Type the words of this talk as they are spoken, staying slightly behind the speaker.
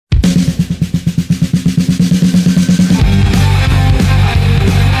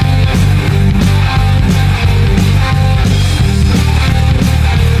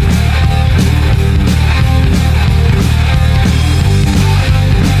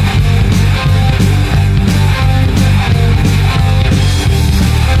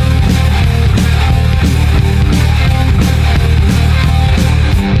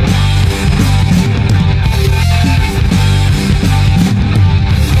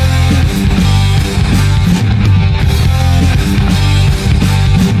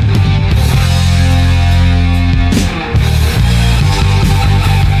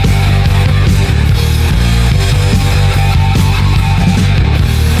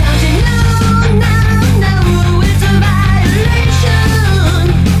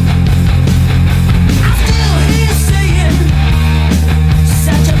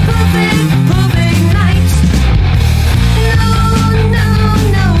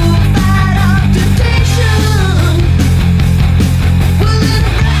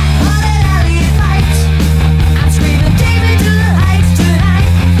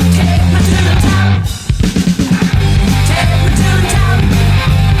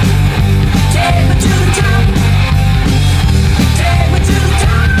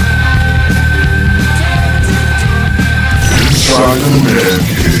the Man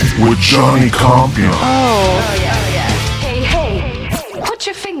Cave with Johnny Campion. Oh, yeah. Hey, put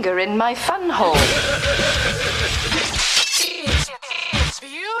your finger in my fun hole. It's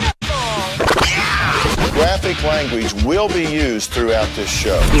beautiful. Graphic language will be used throughout this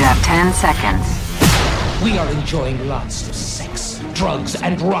show. You have 10 seconds. We are enjoying lots of sex, drugs,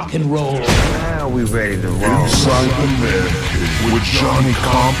 and rock and roll. Now we ready to roll. Inside the Man Cave with Johnny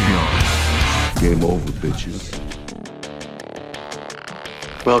Campion. Game over, bitches.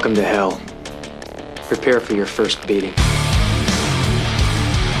 Welcome to hell. Prepare for your first beating.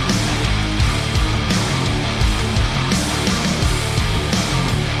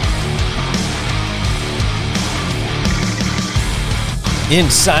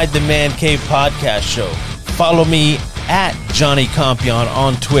 Inside the Man Cave Podcast Show. Follow me at Johnny Campion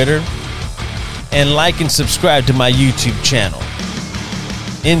on Twitter and like and subscribe to my YouTube channel.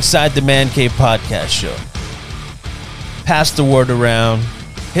 Inside the Man Cave Podcast Show. Pass the word around.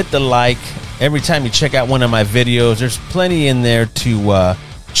 Hit the like. Every time you check out one of my videos, there's plenty in there to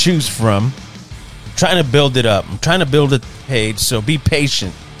choose from. I'm trying to build it up. I'm trying to build a page, so be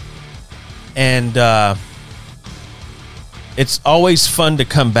patient. And it's always fun to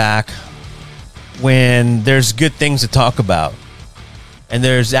come back when there's good things to talk about. And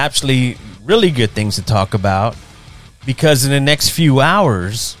there's actually really good things to talk about, because in the next few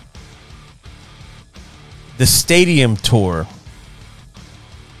hours, the stadium tour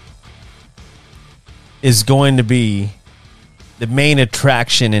is going to be the main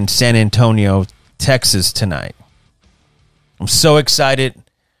attraction in San Antonio, Texas tonight. I'm so excited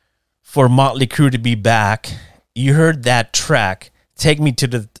for Motley Crue to be back. You heard that track, Take Me to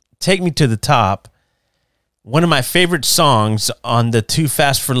the Top, one of my favorite songs on the Too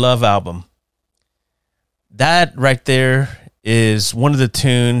Fast for Love album. That right there is one of the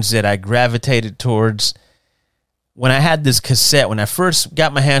tunes that I gravitated towards when I had this cassette. When I first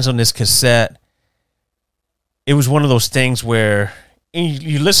got my hands on this cassette, it was one of those things where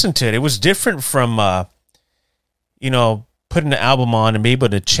you listen to it. It was different from, putting the album on and be able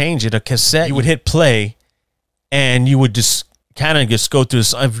to change it. A cassette, you would hit play, and you would just kind of just go through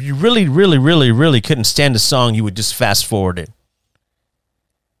this. If you really, really, really, really couldn't stand the song, you would just fast forward it.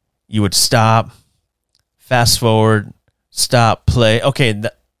 You would stop, fast forward, stop, play. Okay,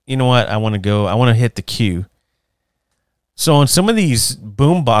 you know what? I want to hit the cue. So on some of these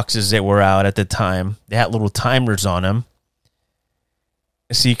boom boxes that were out at the time, they had little timers on them.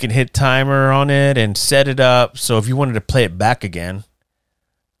 So you can hit timer on it and set it up. So if you wanted to play it back again,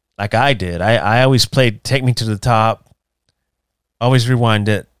 like I did, I always played Take Me to the Top, always rewind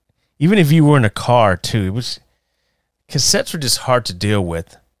it. Even if you were in a car too, cassettes were just hard to deal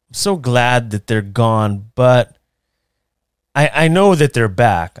with. I'm so glad that they're gone, but I know that they're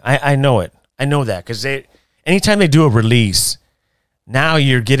back. I know it. I know that because anytime they do a release, now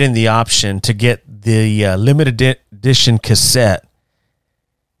you're getting the option to get the limited edition cassette.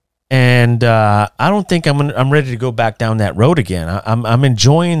 And I don't think I'm ready to go back down that road again. I'm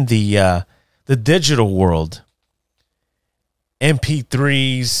enjoying the digital world.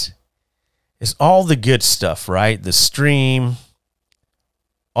 MP3s is all the good stuff, right? The stream,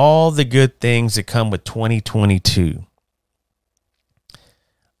 all the good things that come with 2022.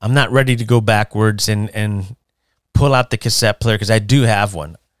 I'm not ready to go backwards and pull out the cassette player, because I do have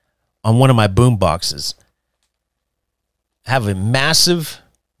one on one of my boom boxes. I have a massive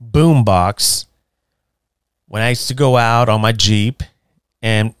boom box when I used to go out on my Jeep,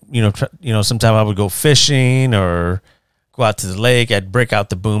 and sometimes I would go fishing or go out to the lake. I'd break out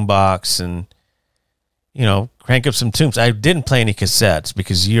the boom box and crank up some tunes. I didn't play any cassettes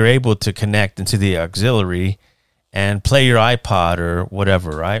because you're able to connect into the auxiliary and play your iPod or whatever,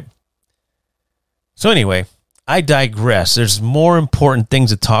 right? So anyway, I digress. There's more important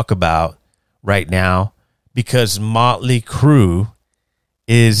things to talk about right now because Motley Crue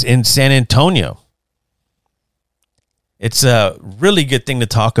is in San Antonio. It's a really good thing to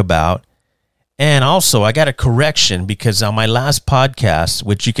talk about. And also, I got a correction, because on my last podcast,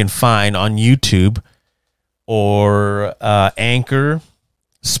 which you can find on YouTube or Anchor,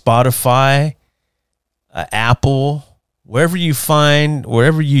 Spotify, Apple, wherever you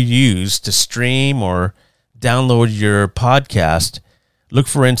use to stream or download your podcast, look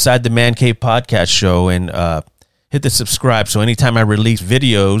for Inside the Man Cave Podcast Show and hit the subscribe. So anytime I release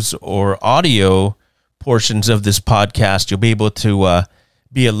videos or audio portions of this podcast, you'll be able to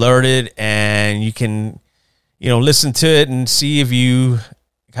be alerted, and you can, listen to it and see if you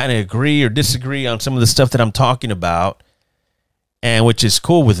kind of agree or disagree on some of the stuff that I'm talking about, and which is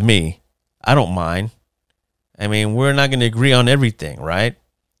cool with me. I don't mind. I mean, we're not going to agree on everything, right?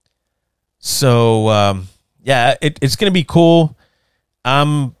 So, it's going to be cool.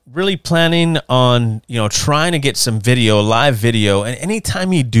 I'm really planning on, trying to get some live video. And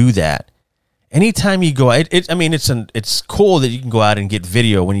anytime you do that, anytime you go, it's cool that you can go out and get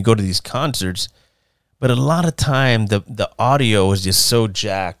video when you go to these concerts. But a lot of time the audio is just so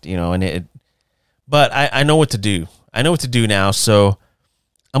jacked, but I know what to do. I know what to do now. So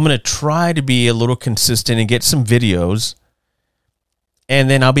I'm going to try to be a little consistent and get some videos. And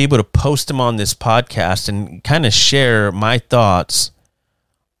then I'll be able to post them on this podcast and kind of share my thoughts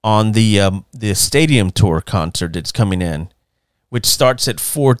on the stadium tour concert that's coming in, which starts at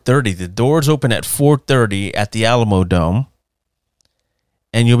 4:30. The doors open at 4:30 at the Alamo Dome,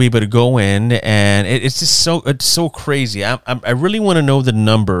 and you'll be able to go in, and it's so crazy. I really want to know the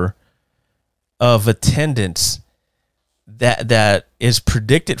number of attendance that is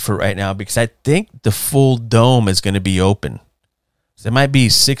predicted for right now, because I think the full dome is going to be open. So it might be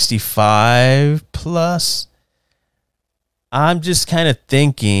 65 plus. I'm just kind of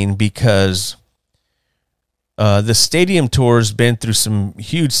thinking, because the stadium tour's been through some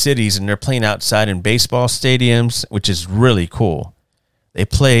huge cities, and they're playing outside in baseball stadiums, which is really cool. They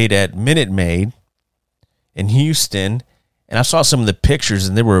played at Minute Maid in Houston, and I saw some of the pictures,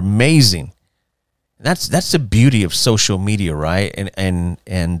 and they were amazing. And that's the beauty of social media, right? And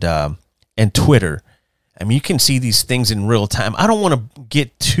Twitter. I mean, you can see these things in real time. I don't want to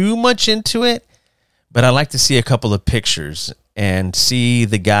get too much into it, but I like to see a couple of pictures and see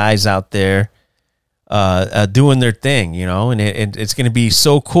the guys out there doing their thing, and it's going to be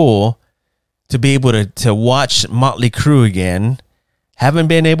so cool to be able to watch Motley Crue again. Haven't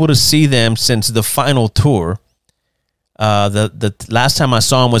been able to see them since the final tour. The last time I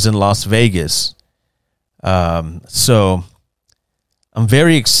saw them was in Las Vegas. So I'm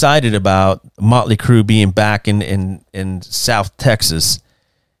very excited about Motley Crue being back in South Texas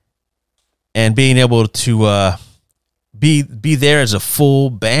and being able to be there as a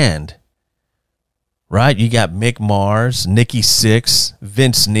full band. Right? You got Mick Mars, Nikki Sixx,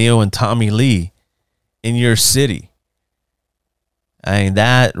 Vince Neil, and Tommy Lee in your city. I mean,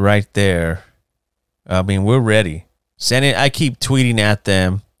 that right there. I mean, we're ready. I keep tweeting at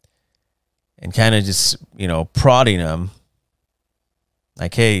them and kind of just, prodding them.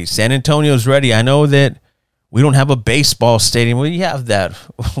 Like, hey, San Antonio's ready. I know that we don't have a baseball stadium. Well, you have that.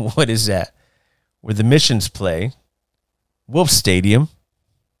 What is that? Where the Missions play. Wolf Stadium.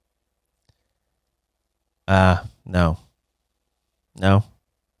 No. I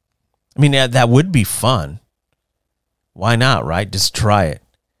mean, that would be fun. Why not, right? Just try it.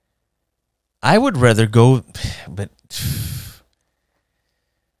 I would rather go, but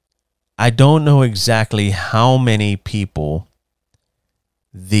I don't know exactly how many people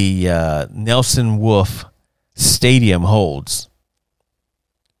the Nelson Wolf Stadium holds.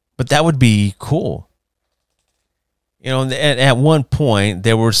 But that would be cool. At one point,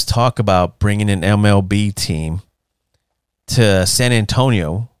 there was talk about bringing an MLB team to San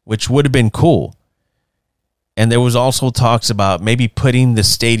Antonio, which would have been cool. And there was also talks about maybe putting the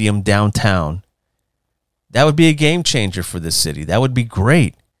stadium downtown. That would be a game changer for the city. That would be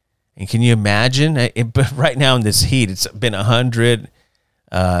great. And can you imagine? But right now in this heat, it's been 100.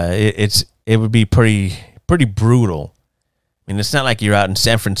 It would be pretty brutal. I mean, it's not like you're out in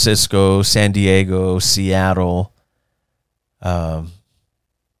San Francisco, San Diego, Seattle, New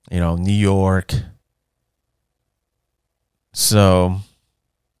York. So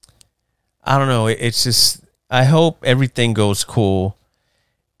I don't know. It's just, I hope everything goes cool.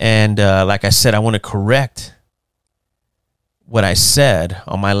 And like I said, I want to correct what I said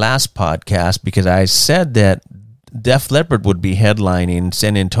on my last podcast, because I said that Def Leppard would be headlining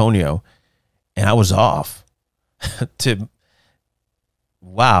San Antonio, and I was off.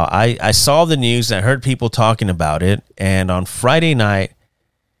 Wow, I saw the news, and I heard people talking about it, and on Friday night,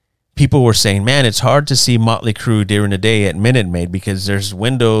 people were saying, man, it's hard to see Motley Crue during the day at Minute Maid because there's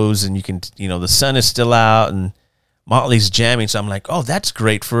windows, and you can, the sun is still out, and Motley's jamming. So I'm like, oh, that's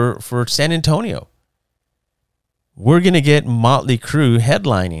great for San Antonio. We're going to get Motley Crue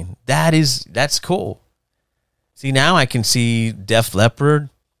headlining. That's cool. See, now I can see Def Leppard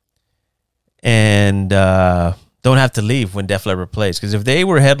and don't have to leave when Def Leppard plays. Because if they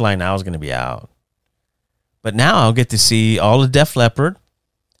were headlining, I was going to be out. But now I'll get to see all of Def Leppard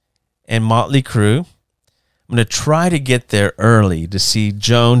and Motley Crue. I'm going to try to get there early to see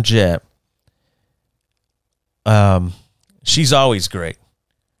Joan Jett. She's always great.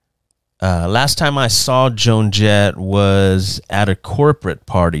 Last time I saw Joan Jett was at a corporate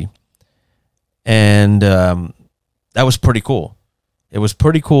party, and that was pretty cool. It was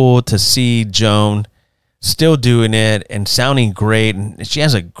pretty cool to see Joan still doing it and sounding great. And she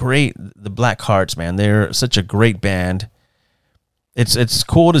has the Black Hearts, man. They're such a great band. it's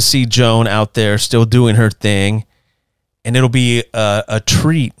cool to see Joan out there still doing her thing, and it'll be a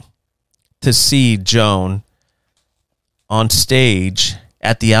treat to see Joan on stage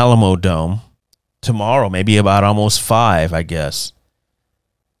at the Alamo Dome tomorrow, maybe about almost 5, I guess.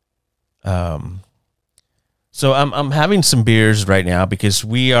 So I'm having some beers right now because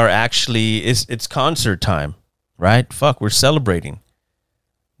we are actually it's concert time, right? Fuck, we're celebrating.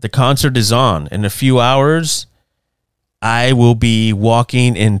 The concert is on. In a few hours, I will be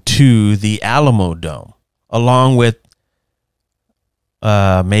walking into the Alamo Dome along with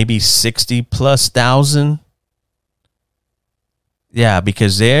maybe 60,000+. Yeah,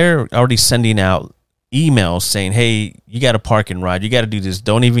 because they're already sending out emails saying, hey, you got to park and ride. You got to do this.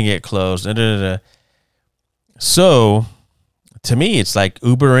 Don't even get close. Da, da, da. So, to me, it's like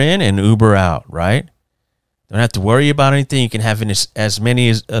Uber in and Uber out, right? Don't have to worry about anything. You can have as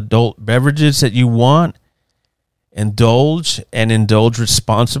many adult beverages that you want. Indulge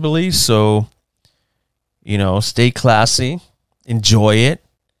responsibly. So, stay classy. Enjoy it.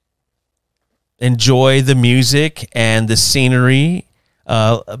 Enjoy the music and the scenery.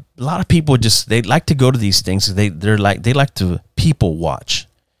 A lot of people they like to go to these things. They like to people watch,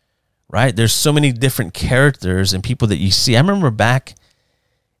 right? There's so many different characters and people that you see. I remember back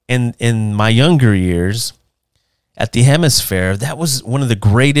in my younger years at the Hemisphere, that was one of the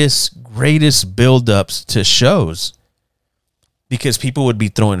greatest build-ups to shows, because people would be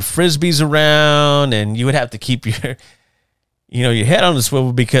throwing frisbees around and you would have to keep your head on the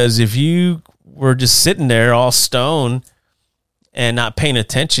swivel, because if you were just sitting there all stoned and not paying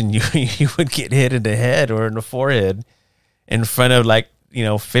attention, you would get hit in the head or in the forehead in front of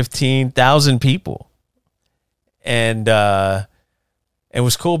 15,000 people. And it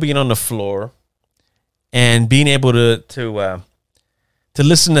was cool being on the floor and being able to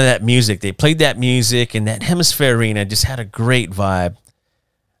listen to that music. They played that music, and that Hemisphere Arena just had a great vibe.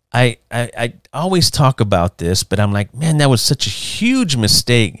 I always talk about this, but I'm like, man, that was such a huge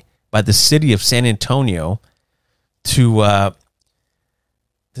mistake by the city of San Antonio to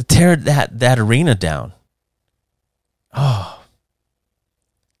tear that arena down. Oh,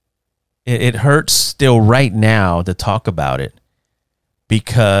 it hurts still right now to talk about it,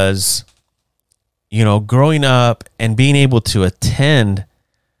 because growing up and being able to attend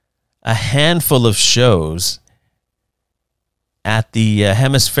a handful of shows at the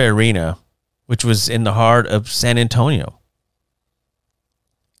Hemisphere Arena, which was in the heart of San Antonio.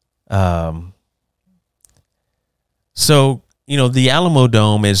 So, the Alamo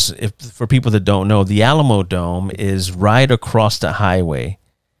Dome is, for people that don't know, the Alamo Dome is right across the highway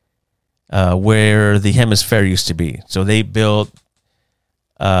where the Hemisphere used to be. So they built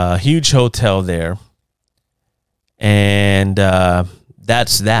a huge hotel there, and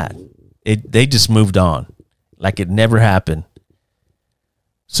that's that. They just moved on like it never happened.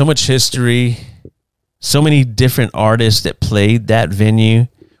 So much history, so many different artists that played that venue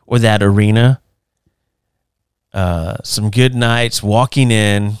or that arena. Some good nights walking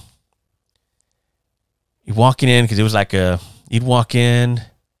in. You're walking in because it was like you'd walk in,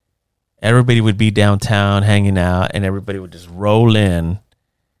 everybody would be downtown hanging out, and everybody would just roll in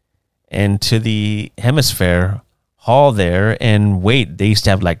to the Hemisphere Hall there and wait. They used to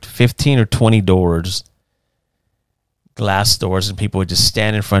have 15 or 20 doors, glass doors, and people would just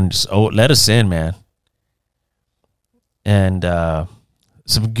stand in front and just, let us in, man. And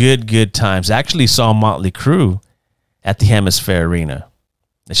some good times. I actually saw Motley Crue at the Hemisphere Arena.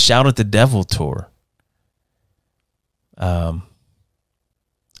 The Shout at the Devil tour. So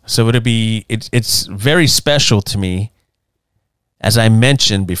it's very special to me. As I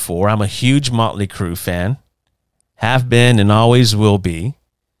mentioned before, I'm a huge Motley Crue fan. Have been and always will be.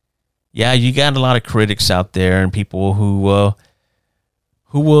 Yeah, you got a lot of critics out there and people who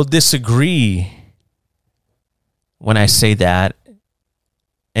will disagree when I say that.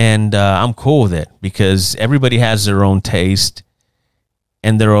 And I'm cool with it, because everybody has their own taste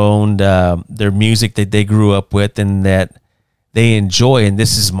and their own their music that they grew up with and that they enjoy. And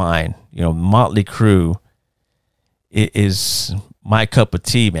this is mine. Motley Crue is my cup of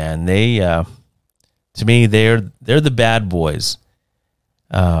tea, man. They, to me, they're the bad boys.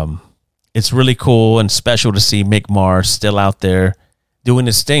 It's really cool and special to see Mick Mars still out there doing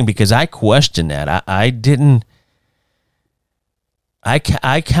his thing, because I questioned that.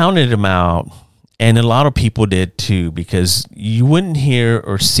 I counted him out, and a lot of people did too, because you wouldn't hear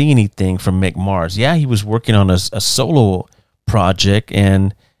or see anything from Mick Mars. Yeah, he was working on a solo project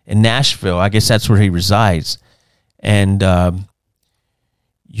in Nashville. I guess that's where he resides. And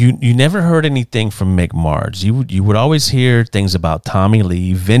you never heard anything from Mick Mars. You would always hear things about Tommy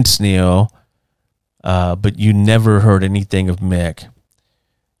Lee, Vince Neil, but you never heard anything of Mick.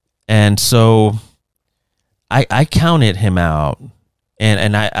 And so I counted him out,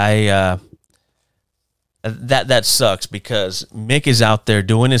 and I that sucks because Mick is out there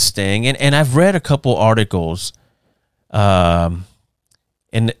doing his thing, and I've read a couple articles and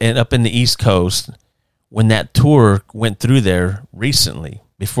up in the East Coast when that tour went through there recently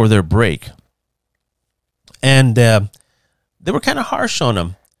before their break, and they were kind of harsh on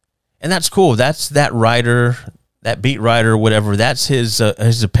him, and that's cool. That's that writer, that beat writer, whatever. That's his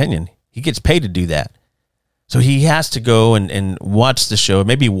opinion. He gets paid to do that. So he has to go and watch the show.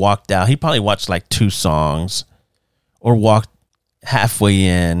 Maybe he walked out. He probably watched like 2 songs or walked halfway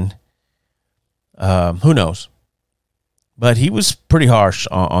in. Who knows? But he was pretty harsh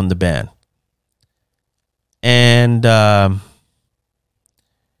on the band. And,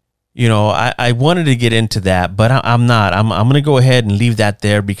 you know, I wanted to get into that, but I'm not. I'm going to go ahead and leave that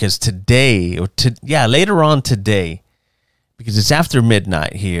there because today, later on today, because it's after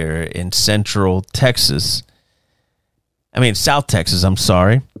midnight here in Central Texas. South Texas, I'm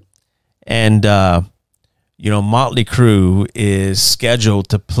sorry. And, Motley Crue is scheduled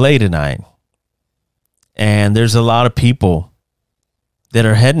to play tonight. And there's a lot of people that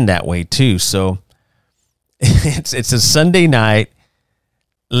are heading that way too. So it's a Sunday night.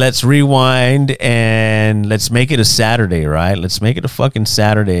 Let's rewind and let's make it a Saturday, right? Let's make it a fucking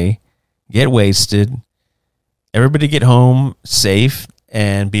Saturday. Get wasted. Everybody get home safe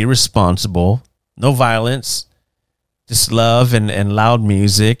and be responsible. No violence. Just love and loud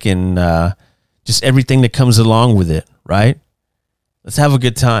music and just everything that comes along with it, right? Let's have a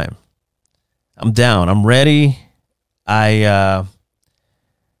good time. I'm down. I'm ready. I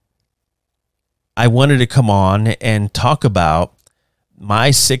wanted to come on and talk about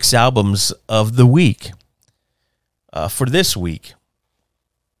my 6 albums of the week for this week.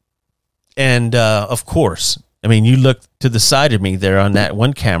 And, of course, you look to the side of me there on that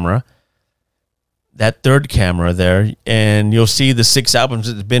one camera, that third camera there, and you'll see the 6 albums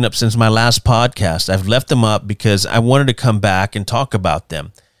that have been up since my last podcast. I've left them up because I wanted to come back and talk about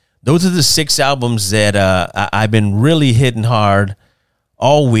them. Those are the 6 albums that I've been really hitting hard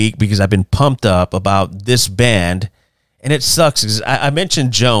all week because I've been pumped up about this band. And it sucks because I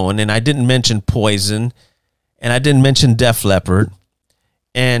mentioned Joan, and I didn't mention Poison, and I didn't mention Def Leppard.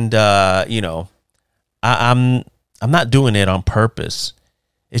 And, I'm not doing it on purpose.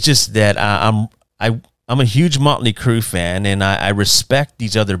 It's just that I'm a huge Motley Crue fan, and I respect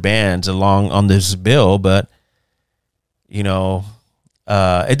these other bands along on this bill, but,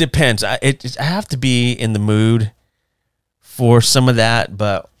 it depends. I have to be in the mood for some of that,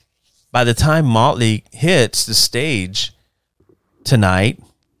 but by the time Motley hits the stage tonight,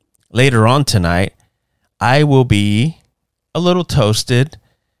 later on tonight, I will be a little toasted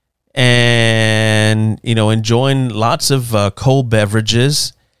and, enjoying lots of cold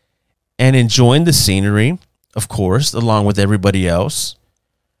beverages and enjoying the scenery, of course, along with everybody else.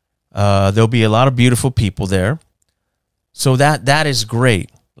 There'll be a lot of beautiful people there. So that is great.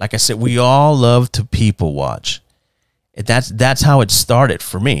 Like I said, we all love to people watch. That's how it started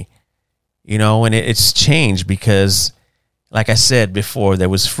for me. And it's changed because, like I said before, there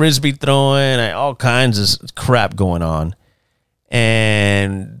was frisbee throwing, all kinds of crap going on.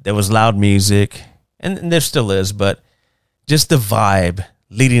 And there was loud music, and there still is, but just the vibe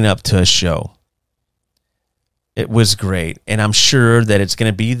leading up to a show. It was great. And I'm sure that it's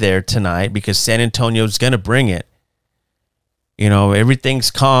going to be there tonight because San Antonio's going to bring it.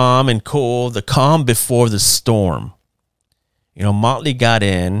 Everything's calm and cool. The calm before the storm. Motley got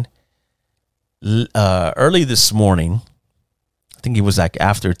in early this morning. I think it was like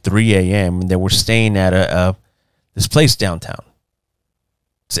after 3 a.m. and they were staying at this place downtown.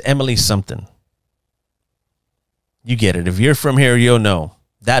 It's Emily something. You get it. If you're from here, you'll know.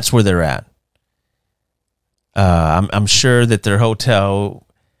 That's where they're at. I'm sure that their hotel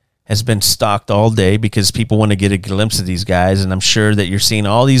has been stocked all day because people want to get a glimpse of these guys, and I'm sure that you're seeing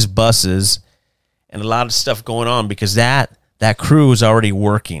all these buses and a lot of stuff going on because that crew is already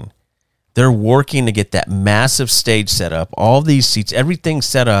working. They're working to get that massive stage set up, all these seats, everything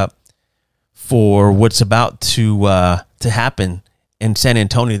set up for what's about to happen in San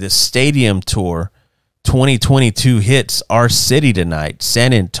Antonio. The stadium tour 2022 hits our city tonight,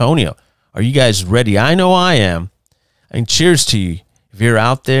 San Antonio. Are you guys ready? I know I am. Cheers to you. If you're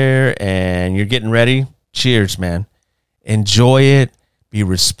out there and you're getting ready, cheers, man. Enjoy it. Be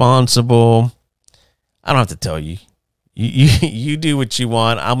responsible. I don't have to tell you. You do what you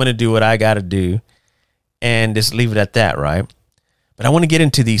want. I'm going to do what I got to do. And just leave it at that, right? But I want to get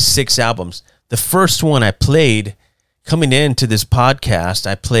into these 6 albums. The first one I played coming into this podcast,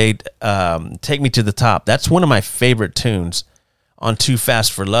 I played Take Me to the Top. That's one of my favorite tunes on Too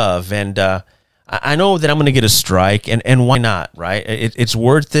Fast for Love. And I know that I'm going to get a strike, and why not, right? It's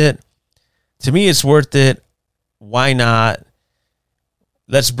worth it. To me, it's worth it. Why not?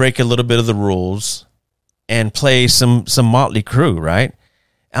 Let's break a little bit of the rules and play some Motley Crue, right?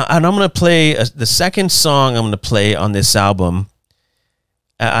 And I'm going to play the second song I'm going to play on this album.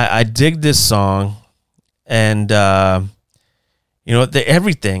 I dig this song, and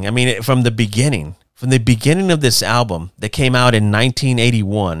everything. I mean, from the beginning of this album that came out in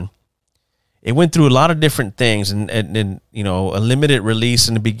 1981, it went through a lot of different things, and a limited release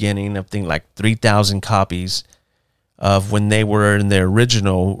in the beginning, I think like 3,000 copies of when they were in their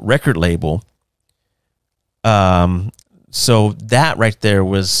original record label. So that right there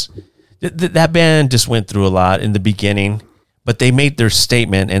was that band just went through a lot in the beginning. But they made their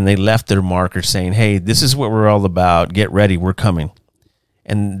statement and they left their marker saying, hey, this is what we're all about. Get ready. We're coming.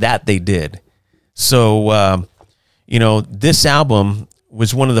 And that they did. So, this album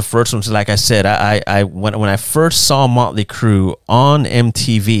was one of the first ones. Like I said, when I first saw Motley Crue on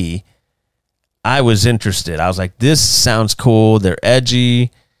MTV, I was interested. I was like, this sounds cool. They're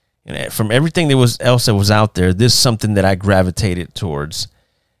edgy. And from everything else that was out there, this is something that I gravitated towards.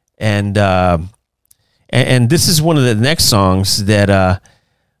 And this is one of the next songs that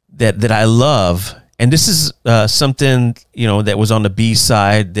I love, and this is something that was on the B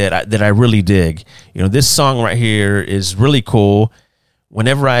side that I really dig. This song right here is really cool.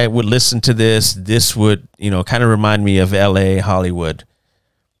 Whenever I would listen to this would kind of remind me of L.A., Hollywood.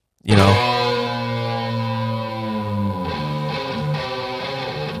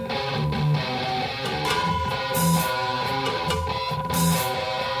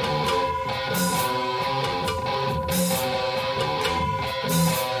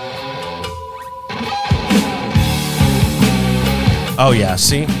 Oh, yeah,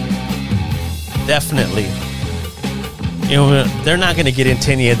 see? Definitely. They're not going to get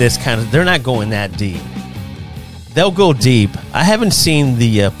into any of this they're not going that deep. They'll go deep. I haven't seen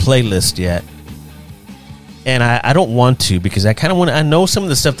the playlist yet. And I don't want to, because I kind of I know some of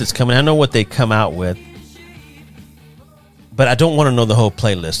the stuff that's coming. I know what they come out with. But I don't want to know the whole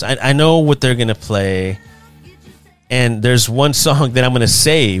playlist. I know what they're going to play. And there's one song that I'm going to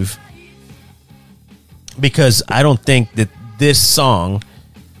save, because I don't think that this song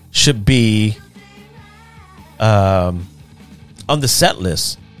should be on the set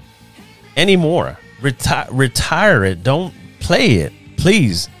list anymore. Retire it. Don't play it,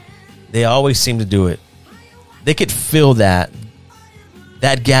 please. They always seem to do it. They could fill that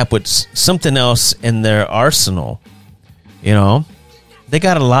gap with something else in their arsenal. They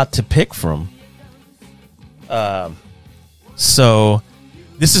got a lot to pick from. So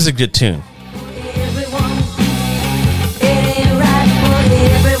this is a good tune.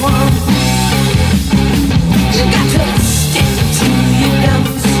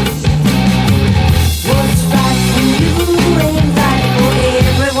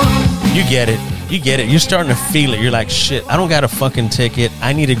 You get it. You're starting to feel it. You're like, shit, I don't got a fucking ticket.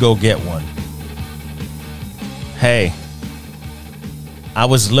 I need to go get one. Hey, I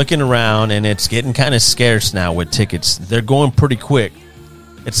was looking around, and it's getting kind of scarce now with tickets. They're going pretty quick.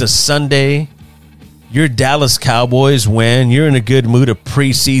 It's a Sunday. Your Dallas Cowboys win. You're in a good mood of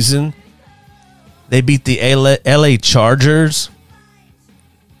preseason. They beat the LA Chargers.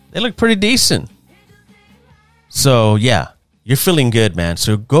 They look pretty decent. So, yeah. You're feeling good, man.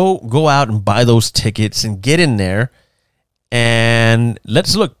 So go out and buy those tickets and get in there, and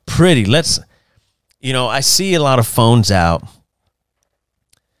let's look pretty. I see a lot of phones out,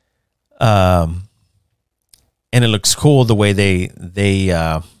 and it looks cool the way they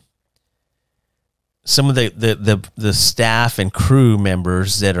some of the staff and crew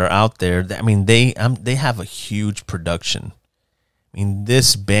members that are out there. I mean, they have a huge production. I mean,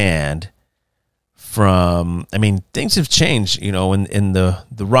 this band. Things have changed, in the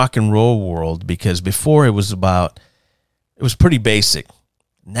rock and roll world, because before it was pretty basic.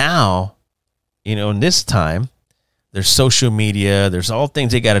 Now, in this time, there's social media, there's all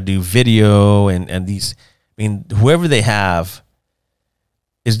things they got to do, video, and these, whoever they have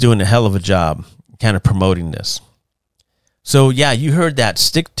is doing a hell of a job kind of promoting this. So, yeah, you heard that.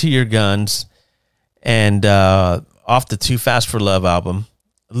 Stick to Your Guns, and off the Too Fast for Love album.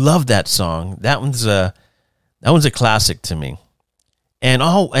 Love that song. That one's a classic to me.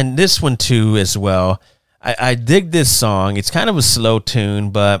 And this one too as well. I dig this song. It's kind of a slow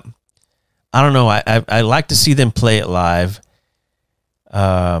tune, but I don't know. I like to see them play it live.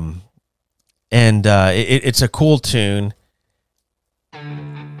 It's a cool tune.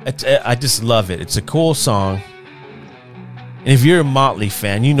 I just love it. It's a cool song. And if you're a Motley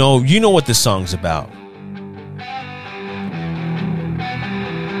fan, you know what this song's about.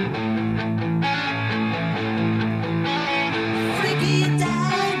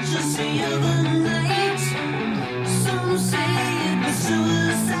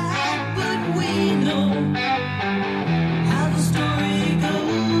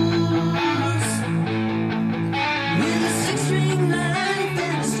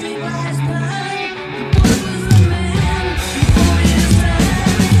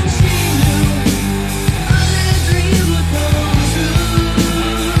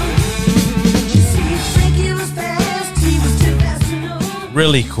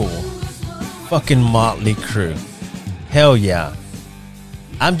 Really cool. Fucking Motley Crue. Hell yeah.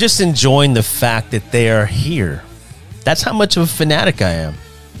 I'm just enjoying the fact that they are here. That's how much of a fanatic I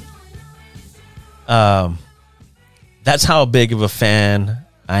am. That's how big of a fan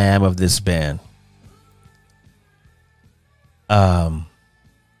I am of this band. So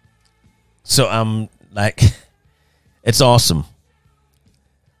I'm like, it's awesome.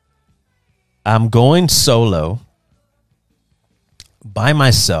 I'm going solo by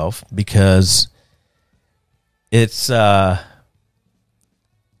myself because it's I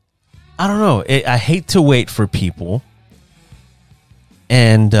don't know. I hate to wait for people,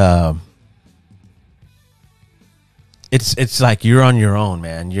 and it's like you're on your own,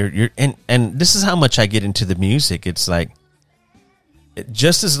 man. You're and this is how much I get into the music. It's like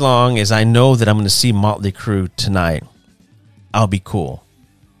just as long as I know that I'm going to see Motley Crue tonight, I'll be cool.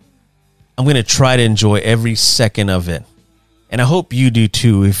 I'm going to try to enjoy every second of it. And I hope you do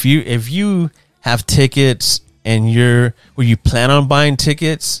too. If you have tickets and you plan on buying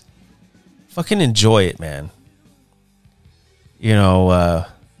tickets, fucking enjoy it, man. You know,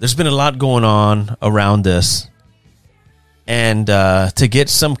 there's been a lot going on around this, and to get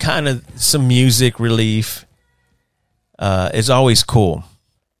some music relief is always cool.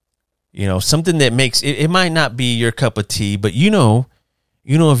 You know, something that makes it might not be your cup of tea, but you know,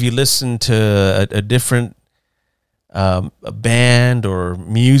 if you listen to a different a band or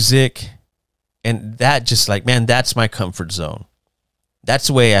music, and that just like, man, that's my comfort zone. That's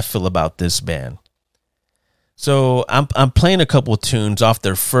the way I feel about this band. So I'm playing a couple of tunes off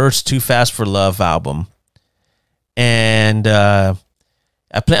their first Too Fast for Love album, and I'm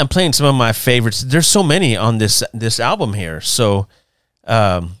playing some of my favorites. There's so many on this album here, so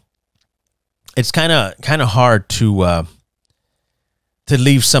it's kind of hard to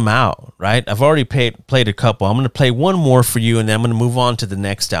leave some out, right? I've already played a couple. I'm going to play one more for you, and then I'm going to move on to the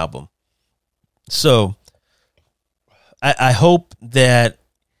next album. So I hope that,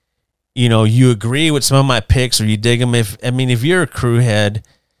 you know, you agree with some of my picks or you dig them. If you're a Crue head,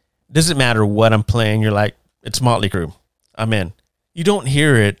 doesn't matter what I'm playing. You're like, it's Motley Crue. I'm in. You don't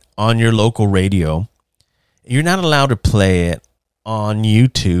hear it on your local radio. You're not allowed to play it on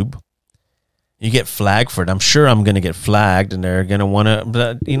YouTube. You get flagged for it. I'm sure I'm going to get flagged, and they're going to want to.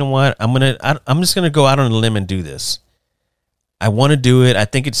 But you know what? I'm just going to go out on a limb and do this. I want to do it. I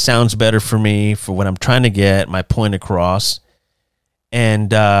think it sounds better for me for what I'm trying to get my point across,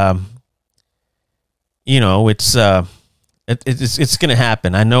 and you know, it's going to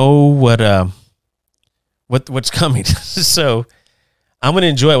happen. I know what's coming, so I'm going to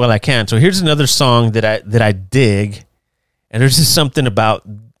enjoy it while I can. So here's another song that I dig, and there's just something about,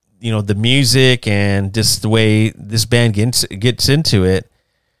 you know, the music and just the way this band gets into it.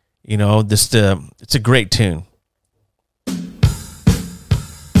 You know, it's a great tune.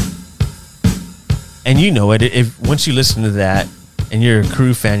 And you know it. If once you listen to that and you're a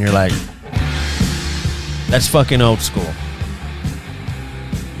Crue fan, you're like, that's fucking old school.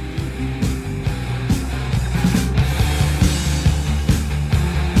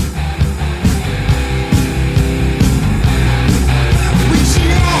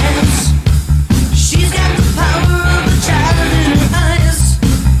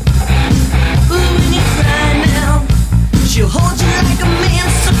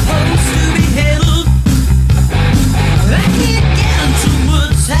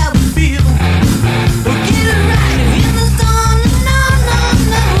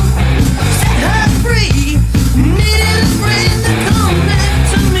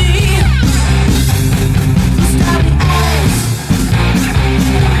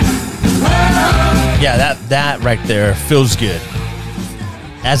 That right there feels good.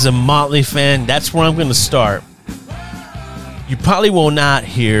 As a Motley fan, that's where I'm going to start. You probably will not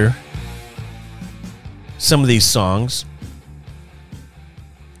hear some of these songs,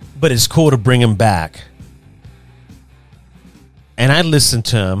 but it's cool to bring them back. And I listen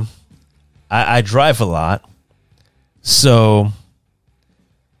to them. I drive a lot, so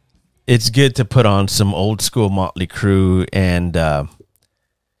it's good to put on some old school Motley Crue and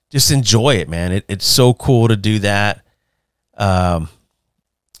just enjoy it, man. It's so cool to do that. I'm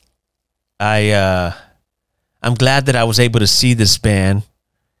glad that I was able to see this band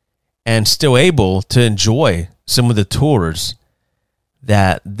and still able to enjoy some of the tours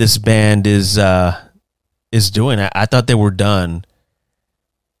that this band is doing. I thought they were done,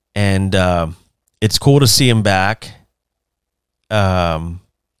 and it's cool to see them back.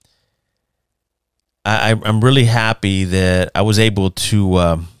 I'm really happy that I was able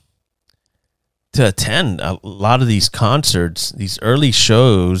to attend a lot of these concerts, these early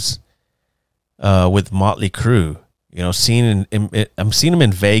shows with Motley Crue. You know, I'm seeing them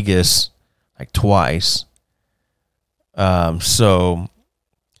in Vegas like twice. So,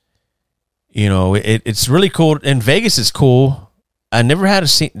 you know, it's really cool. And Vegas is cool. I never had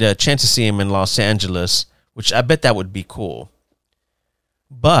a chance to see him in Los Angeles, which I bet that would be cool.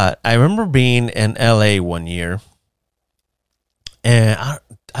 But I remember being in LA one year, and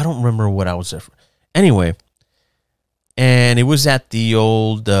I don't remember what I was there for. Anyway, and it was at the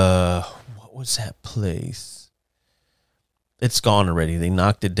old, what was that place? It's gone already. They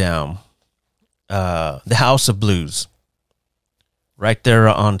knocked it down. The House of Blues, right there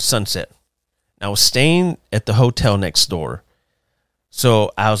on Sunset. I was staying at the hotel next door.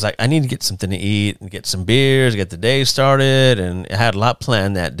 So I was like, I need to get something to eat and get some beers, get the day started. And I had a lot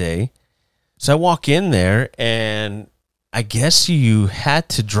planned that day. So I walk in there, and I guess you had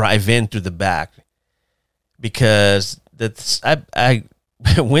to drive in through the back, because I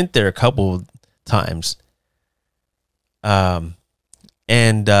went there a couple times. So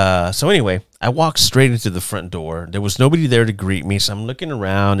anyway, I walked straight into the front door. There was nobody there to greet me. So I'm looking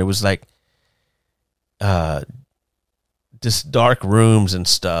around. It was like, just dark rooms and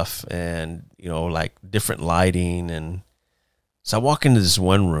stuff, and, you know, like different lighting. And so I walk into this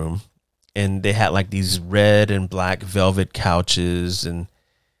one room, and they had like these red and black velvet couches, and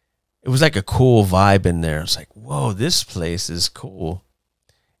it was like a cool vibe in there. It's like, whoa, this place is cool.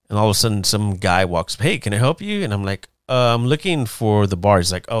 And all of a sudden some guy walks, hey, can I help you? And I'm like, I'm looking for the bar.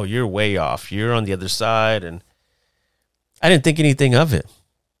 He's like, oh, you're way off. You're on the other side. And I didn't think anything of it.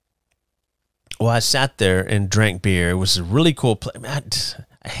 Well, I sat there and drank beer. It was a really cool place.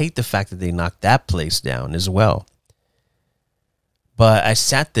 I hate the fact that they knocked that place down as well. But I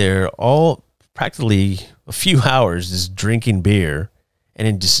sat there all practically a few hours just drinking beer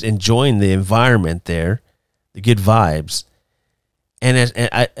and just enjoying the environment there, the good vibes. And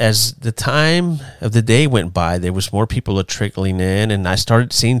as the time of the day went by, there was more people trickling in, and I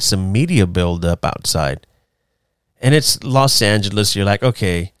started seeing some media build up outside. And it's Los Angeles. You're like,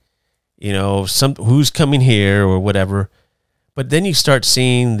 okay, you know, who's coming here or whatever. But then you start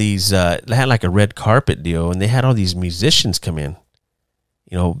seeing these, they had like a red carpet deal, and they had all these musicians come in.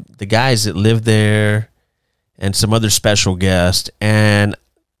 You know, the guys that live there and some other special guests, and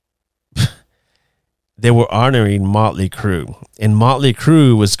they were honoring Motley Crue. And Motley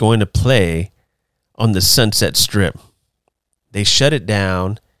Crue was going to play on the Sunset Strip. They shut it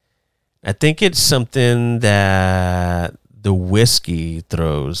down. I think it's something that the Whiskey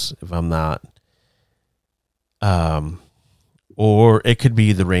throws, if I'm not. Or it could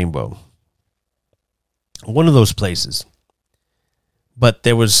be the Rainbow. One of those places. But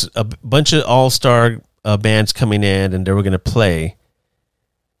there was a bunch of all-star bands coming in, and they were going to play.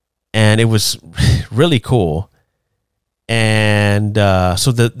 And it was really cool. And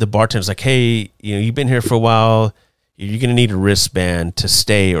so the bartender's like, hey, you know, you've been here for a while. You're going to need a wristband to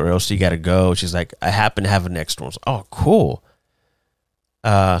stay, or else you got to go. She's like, I happen to have an extra one. Oh, cool.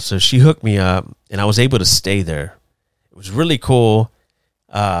 So she hooked me up, and I was able to stay there. It was really cool.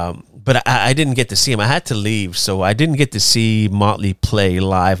 But I didn't get to see him. I had to leave, so I didn't get to see Motley play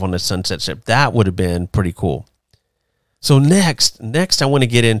live on the Sunset Strip. That would have been pretty cool. So next I want to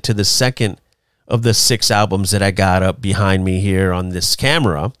get into the second of the 6 albums that I got up behind me here on this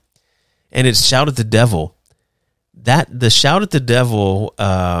camera, and it's Shout at the Devil. The Shout at the Devil,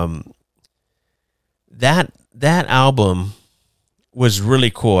 that album was really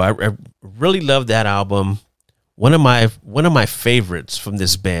cool. I really loved that album. One of my favorites from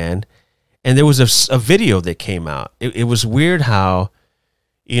this band, and there was a video that came out. It was weird how,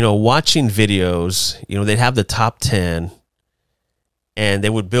 you know, watching videos, you know, they'd have the top 10, and they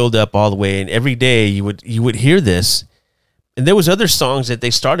would build up all the way, and every day you would hear this, and there was other songs that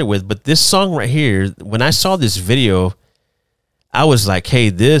they started with, but this song right here, when I saw this video, I was like, hey,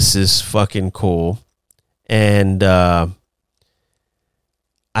 this is fucking cool. And I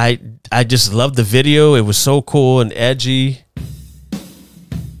just loved the video. It was so cool and edgy.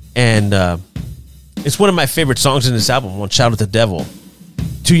 And it's one of my favorite songs in this album, Shout at the Devil.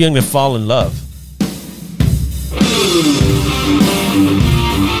 Too Young to Fall in Love.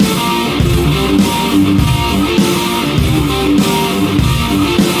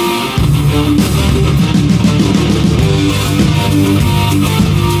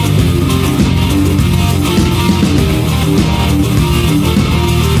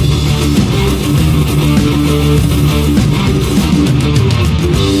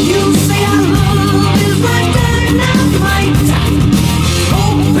 You say our love is like dynamite.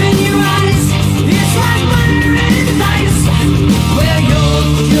 Open your eyes, it's like paradise. Where you're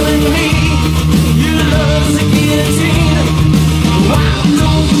killing me, your love's a guillotine. Why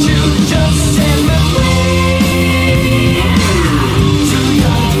don't you just set me free?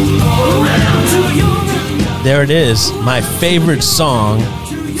 Too young. There it is, my favorite song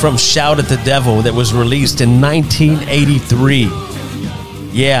from Shout at the Devil that was released in 1983.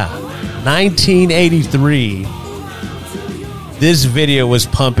 Yeah, 1983. This video was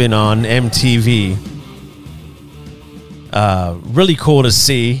pumping on MTV. Really cool to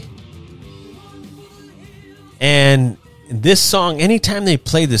see. And this song, anytime they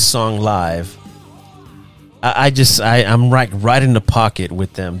play this song live, I'm right in the pocket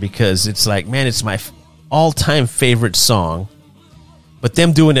with them, because it's like, man, it's my all-time favorite song. But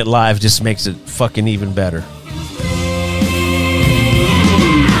them doing it live just makes it fucking even better.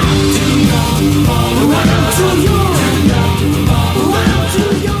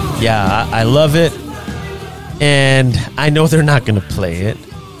 Yeah, I love it. And I know they're not going to play it.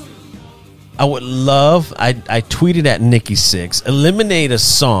 I would love, I tweeted at Nikki Sixx, eliminate a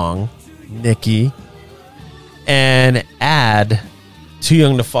song, Nikki, and add Too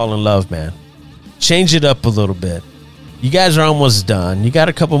Young to Fall in Love, man. Change it up a little bit. You guys are almost done. You got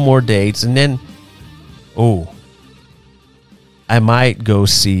a couple more dates, and then, I might go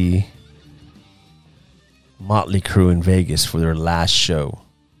see Motley Crue in Vegas for their last show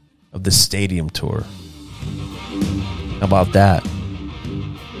of the stadium tour. How about that?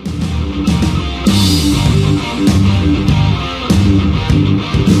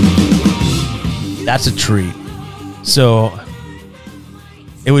 That's a treat. So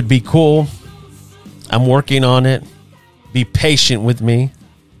it would be cool. I'm working on it. Be patient with me,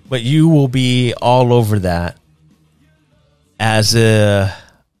 but you will be all over that. As a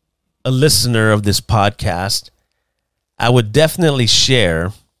listener of this podcast, I would definitely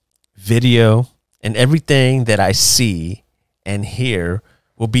share video, and everything that I see and hear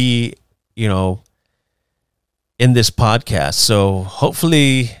will be, in this podcast. So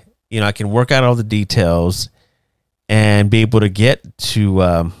hopefully, I can work out all the details and be able to get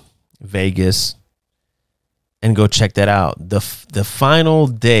to Vegas and go check that out. The final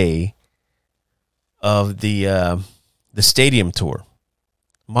day of the stadium tour.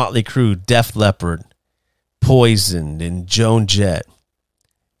 Motley Crue, Def Leppard, Poison, and Joan Jett.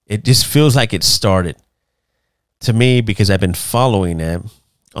 It just feels like it started to me, because I've been following it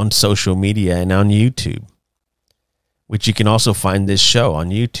on social media and on YouTube, which you can also find this show on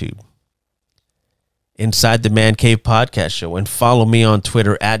YouTube. Inside the Man Cave Podcast Show, and follow me on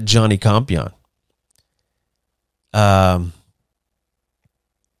Twitter at Johnny Compion.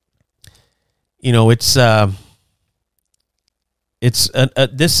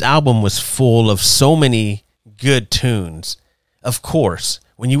 This album was full of so many good tunes. Of course,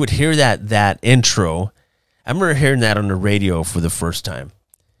 when you would hear that intro, I remember hearing that on the radio for the first time,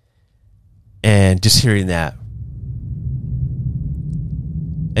 and just hearing that,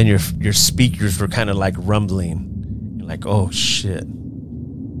 and your speakers were kind of like rumbling. You're like, oh shit.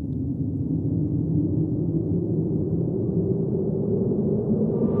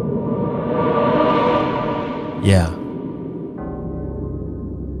 Yeah.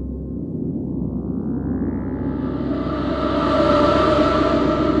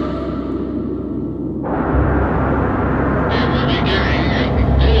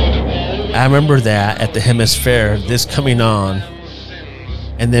 I remember that at the Hemisphere, this coming on,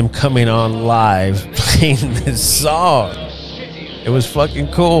 and them coming on live playing this song. It was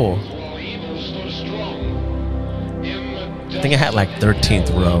fucking cool. I think I had like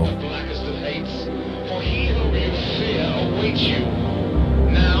 13th row.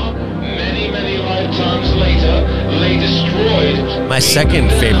 My second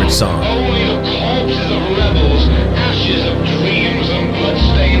favorite song. Only the corpses of rebels, ashes of dreams and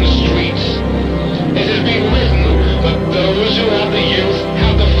bloodstained streets. It has been written that those who have the youth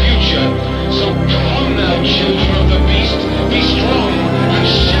have the future. So come now, children of the beast, be strong and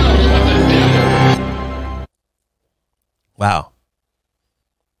shout at the devil. Wow.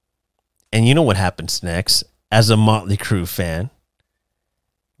 And you know what happens next? As a Motley Crue fan,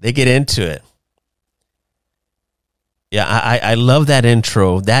 they get into it. Yeah, I love that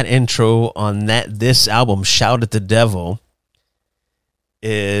intro. That intro on this album, Shout at the Devil,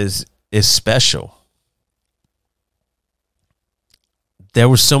 is special. There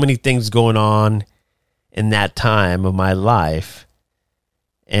were so many things going on in that time of my life,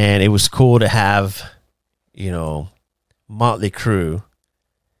 and it was cool to have, Motley Crue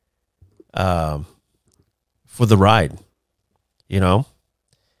for the ride,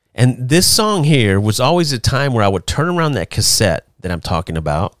 And this song here was always a time where I would turn around that cassette that I'm talking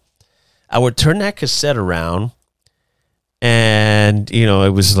about. I would turn that cassette around, and,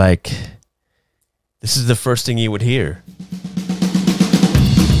 it was like, this is the first thing you would hear.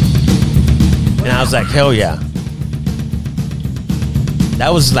 And I was like, hell yeah.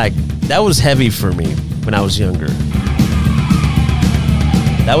 That was heavy for me when I was younger.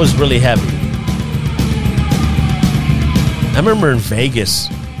 That was really heavy. I remember in Vegas,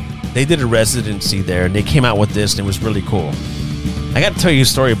 they did a residency there, and they came out with this, and it was really cool. I got to tell you a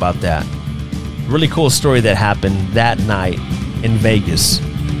story about that. Really cool story that happened that night in Vegas.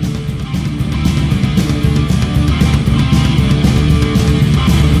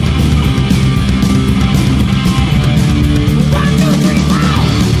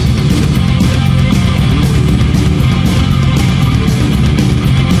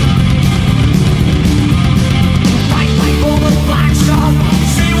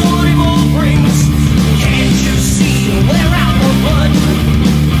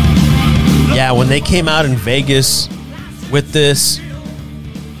 When they came out in Vegas with this,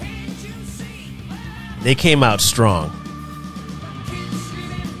 they came out strong.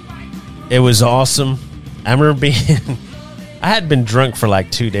 It was awesome. I remember I had been drunk for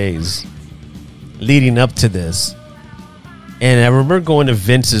like 2 days leading up to this. And I remember going to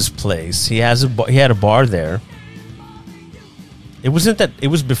Vince's place. He had a bar there. It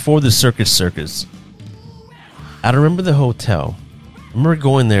was before the Circus. I remember the hotel. I remember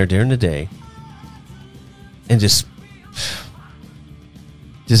going there during the day. And just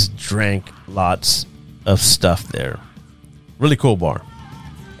drank lots of stuff there. Really cool bar.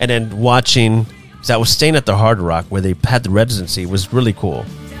 And then watching, because I was staying at the Hard Rock where they had the residency. It was really cool.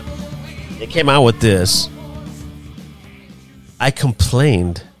 They came out with this. I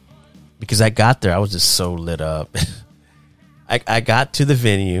complained because I got there. I was just so lit up. I got to the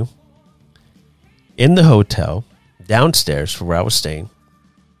venue in the hotel downstairs for where I was staying.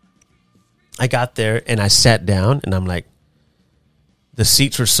 I got there and I sat down and I'm like, the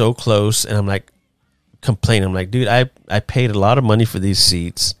seats were so close, and I'm like complaining. I'm like, dude, I paid a lot of money for these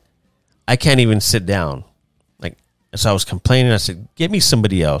seats. I can't even sit down. So I was complaining. I said, get me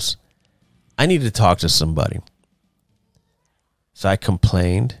somebody else. I need to talk to somebody. So I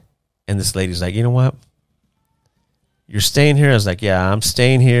complained, and this lady's like, you know what? You're staying here? I was like, yeah, I'm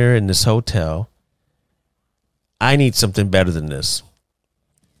staying here in this hotel. I need something better than this.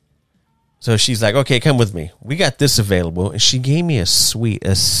 So she's like, okay, come with me. We got this available. And she gave me a suite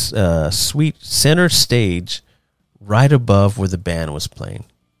center stage right above where the band was playing.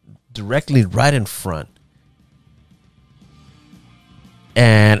 Directly right in front.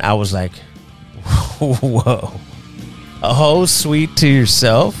 And I was like, whoa. A whole suite to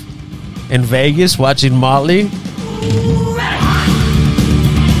yourself in Vegas watching Motley?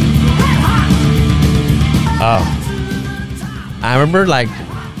 Oh. I remember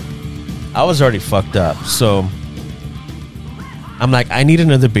I was already fucked up, so I'm like, I need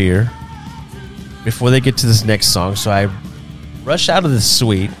another beer before they get to this next song. So I rush out of the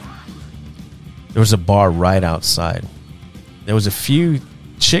suite. There was a bar right outside. There was a few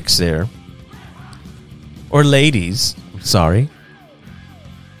chicks there, or ladies, sorry,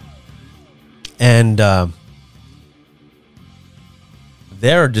 and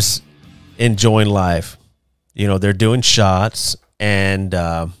they're just enjoying life. They're doing shots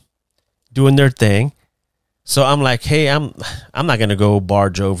and doing their thing. So I'm like, hey, I'm not gonna go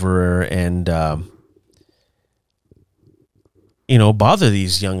barge over and bother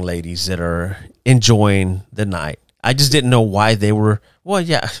these young ladies that are enjoying the night. I just didn't know why they were. Well,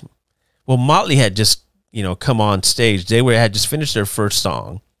 Motley had just come on stage. They had just finished their first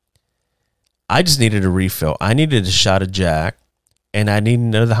song. I just needed a refill. I needed a shot of Jack, and I needed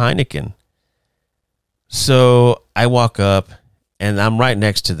another Heineken. So I walk up, and I'm right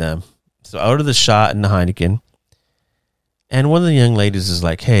next to them. So I order the shot and the Heineken. And one of the young ladies is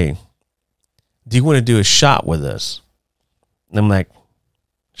like, hey, do you want to do a shot with us? And I'm like,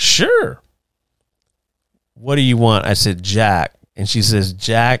 sure. What do you want? I said, Jack. And she says,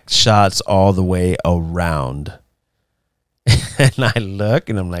 Jack shots all the way around. And I look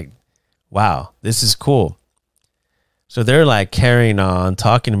and I'm like, wow, this is cool. So they're like carrying on,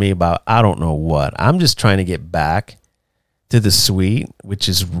 talking to me about, I don't know what. I'm just trying to get back to the suite, which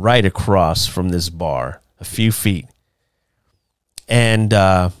is right across from this bar, a few feet. And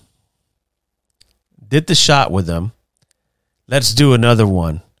did the shot with them. Let's do another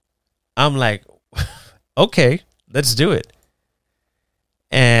one. I'm like, okay, let's do it.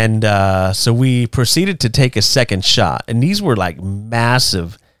 And so we proceeded to take a second shot. And these were like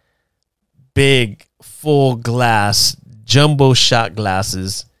massive, big, full glass, jumbo shot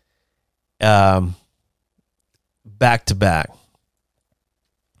glasses, back to back.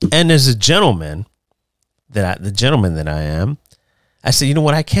 And as a gentleman, the gentleman that I am, I said, you know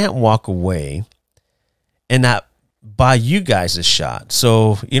what? I can't walk away and not buy you guys a shot.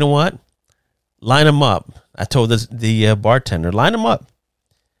 So you know what? Line them up. I told the bartender, line them up.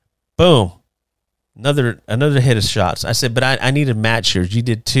 Boom. Another hit of shots. I said, but I need a match here. You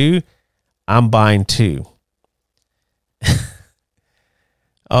did 2. I'm buying 2.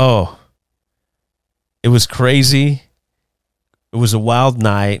 Oh, it was crazy. It was a wild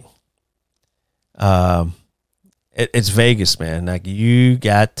night. It's Vegas, man. Like, you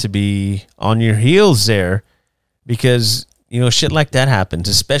got to be on your heels there because, you know, shit like that happens,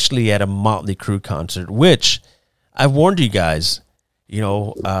 especially at a Motley Crue concert, which I warned you guys, you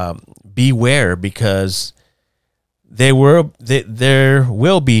know, beware, because there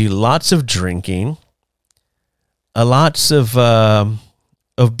will be lots of drinking, lots of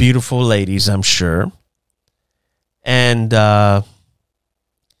beautiful ladies, I'm sure. And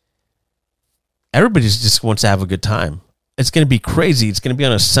everybody just wants to have a good time. It's going to be crazy. It's going to be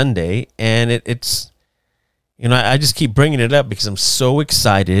on a Sunday, and it's, you know, I just keep bringing it up because I'm so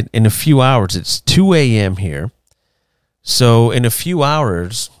excited. In a few hours, it's 2 a.m. here. So in a few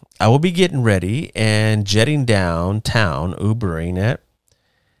hours, I will be getting ready and jetting downtown, Ubering it,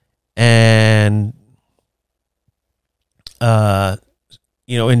 and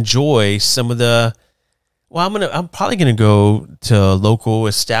you know, enjoy some of the. Well, I'm probably gonna go to a local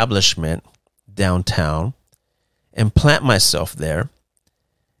establishment downtown and plant myself there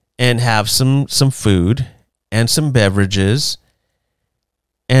and have some food and some beverages,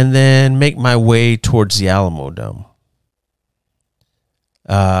 and then make my way towards the Alamo Dome.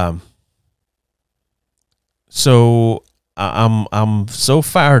 So I'm so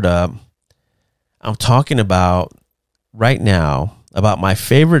fired up. I'm talking about right now about my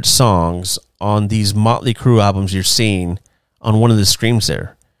favorite songs on these Motley Crue albums you're seeing on one of the screens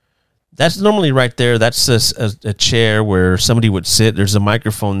there. That's normally right there. That's a chair where somebody would sit. There's a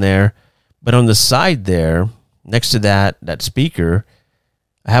microphone there. But on the side there, next to that speaker,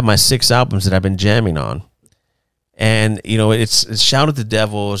 I have my 6 albums that I've been jamming on. And, you know, it's Shout at the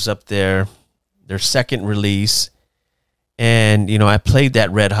Devil is up there, their second release. And, you know, I played that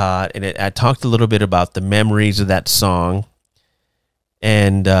Red Hot, and I talked a little bit about the memories of that song.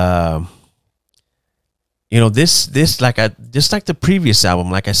 And, you know, this just like the previous album,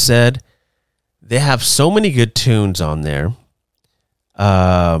 like I said, they have so many good tunes on there.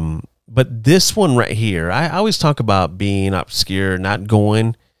 But this one right here, I always talk about being obscure, not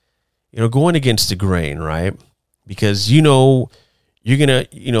going against the grain, right? Because, you know, you're going to,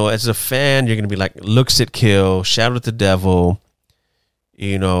 you know, as a fan, you're going to be like, Looks at Kill, Shout at the Devil,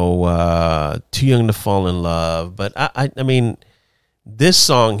 you know, Too Young to Fall in Love. But I mean, this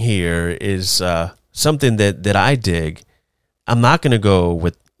song here is something that I dig. I'm not going to go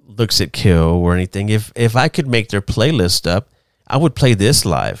with Looks at Kill or anything. If I could make their playlist up, I would play this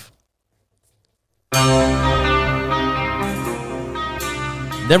live.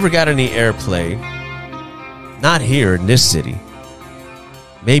 Never got any airplay. Not here in this city.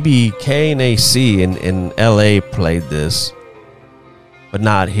 Maybe KNAC in LA played this, but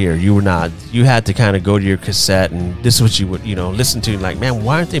not here. You had to kind of go to your cassette, and this is what you would, you know, listen to. Like, man,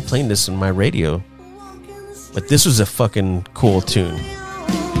 why aren't they playing this on my radio? But this was a fucking cool tune. So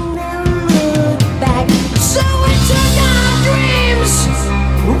we took our dreams,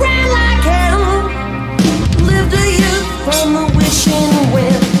 ran like hell, lived a youth from the wishing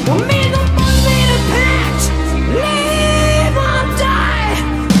well. We made the boys made a pact, live or die,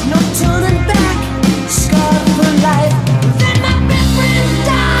 no turning back, scarred for life. Then my best friend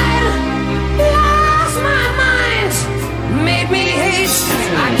died, lost my mind, made me hate.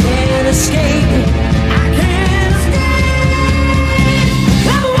 I can't escape. I can't escape.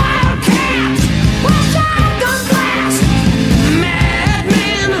 I'm a wildcat. Shotgun blast,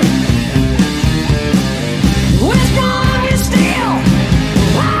 madman. We're strong as steel,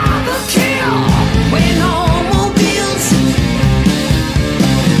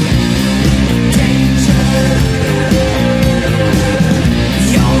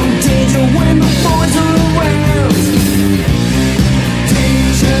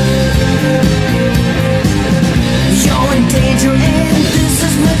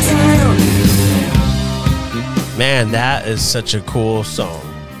 Man, that is such a cool song.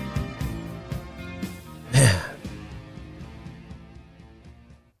 Man.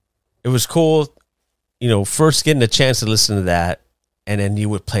 It was cool, first getting a chance to listen to that, and then you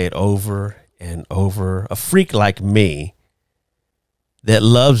would play it over and over. A freak like me that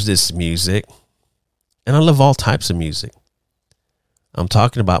loves this music, and I love all types of music. I'm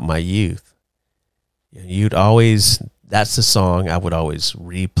talking about my youth. That's the song I would always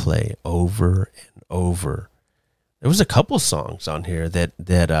replay over and over. There was a couple songs on here that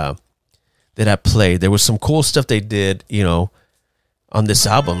I played. There was some cool stuff they did, on this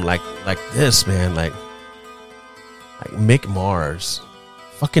album, like this, man, like Mick Mars,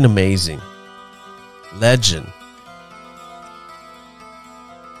 fucking amazing, legend.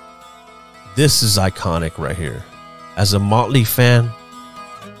 This is iconic right here. As a Motley fan,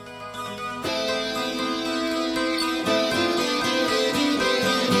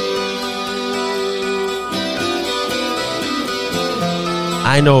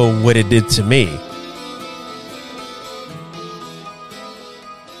 I know what it did to me.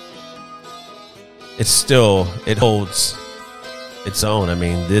 It holds its own. I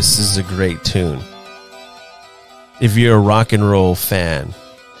mean, this is a great tune. If you're a rock and roll fan,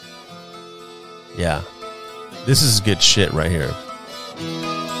 yeah, this is good shit right here.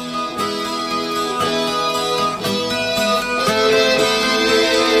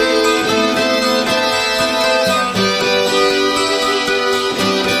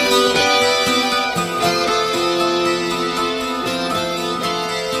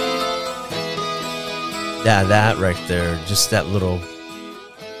 Yeah, that right there, just that little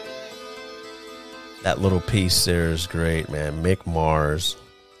piece there is great, man. Mick Mars,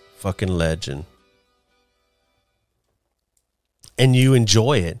 fucking legend. And you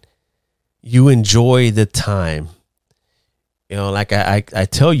enjoy it. You enjoy the time. Like I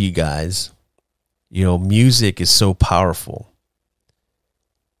tell you guys, music is so powerful.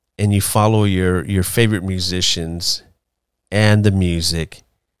 And you follow your favorite musicians and the music.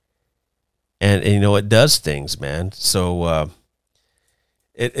 And it does things, man. So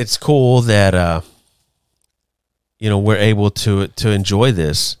it's cool that we're able to enjoy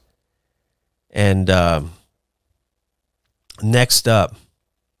this. And next up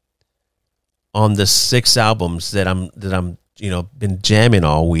on the 6 albums that I'm been jamming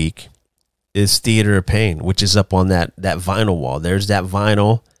all week is Theater of Pain, which is up on that vinyl wall. There's that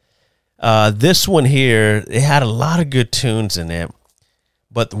vinyl. This one here, it had a lot of good tunes in it.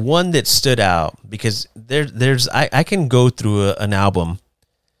 But the one that stood out, because I can go through an album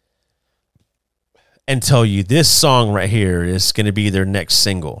and tell you this song right here is going to be their next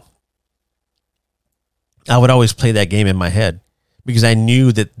single. I would always play that game in my head because I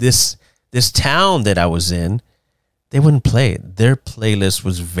knew that this town that I was in, they wouldn't play it. Their playlist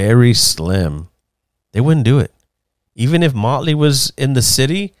was very slim. They wouldn't do it. Even if Motley was in the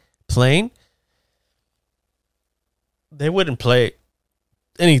city playing, they wouldn't play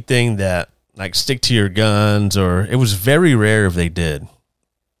anything that like Stick to Your Guns, or it was very rare if they did.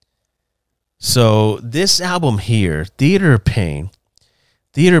 So this album here, Theater of Pain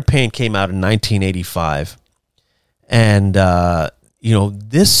came out in 1985. And,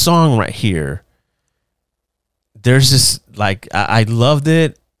 this song right here, there's this, I loved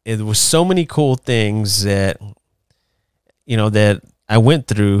it. There was so many cool things that, that I went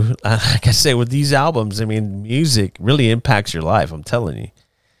through. Like I say, with these albums, I mean, music really impacts your life, I'm telling you.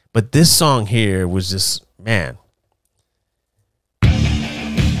 But this song here was just, man.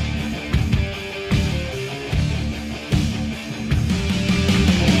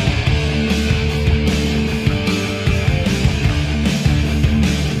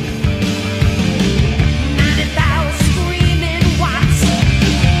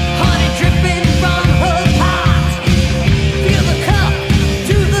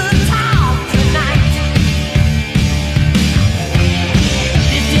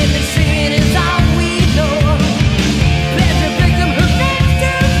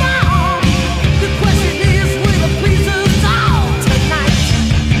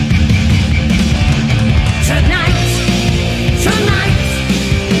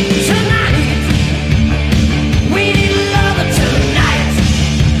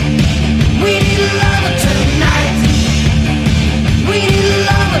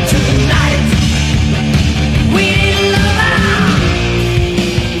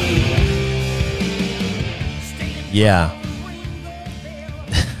 Yeah.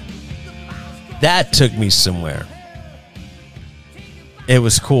 That took me somewhere. It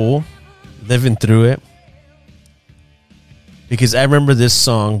was cool living through it. Because I remember this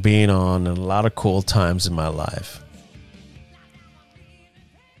song being on a lot of cool times in my life.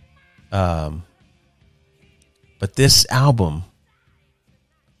 But this album,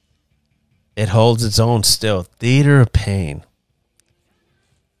 it holds its own still. Theater of Pain.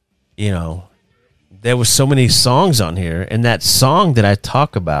 You know, there was so many songs on here, and that song that I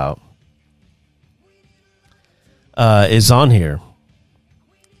talk about is on here.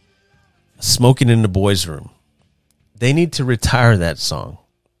 Smoking in the Boys' Room. They need to retire that song.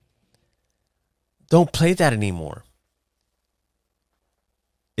 Don't play that anymore.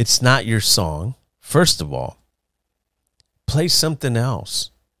 It's not your song, first of all. Play something else.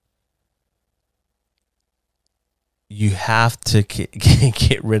 You have to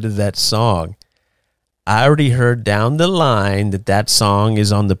get rid of that song. I already heard down the line that song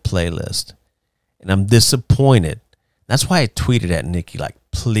is on the playlist. And I'm disappointed. That's why I tweeted at Nikki, like,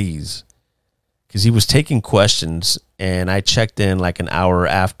 please. Because he was taking questions, and I checked in like an hour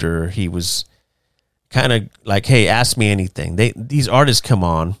after he was kind of like, hey, ask me anything. These artists come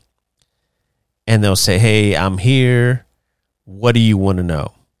on, and they'll say, hey, I'm here. What do you want to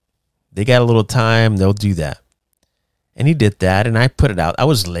know? They got a little time. They'll do that. And he did that, and I put it out. I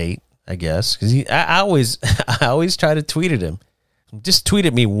was late, I guess, because I always try to tweet at him. Just tweet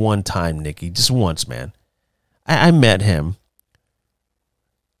at me one time, Nikki, just once, man. I met him.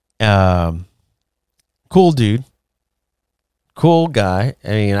 Cool dude, cool guy. I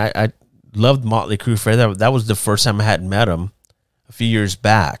mean, I loved Motley Crue. That was the first time I had met him a few years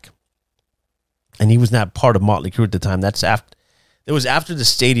back, and he was not part of Motley Crue at the time. It was after the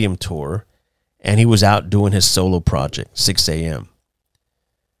stadium tour. And he was out doing his solo project, 6 a.m.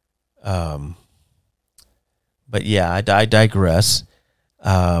 But yeah, I digress.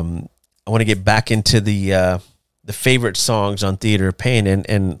 I want to get back into the favorite songs on Theater of Pain.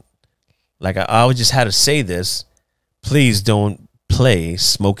 And like I always just had to say this, please don't play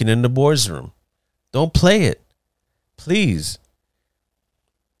Smoking in the Boys' Room. Don't play it. Please.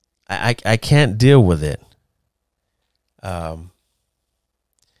 I can't deal with it.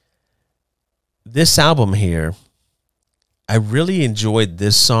 This album here, I really enjoyed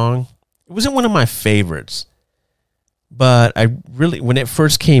this song. It wasn't one of my favorites, but when it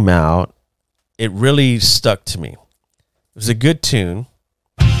first came out, it really stuck to me. It was a good tune.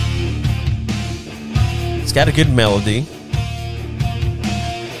 It's got a good melody.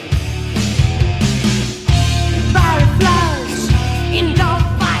 Fireflies in dog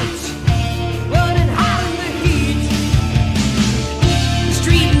fights, running high in the heat.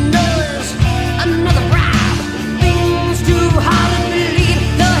 Street nurse, another bribe. Things too hard to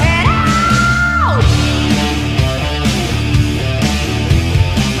believe. Go head out.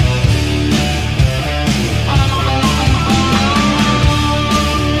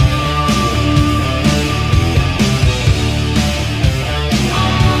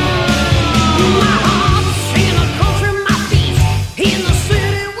 My heart's singing a country masterpiece. In the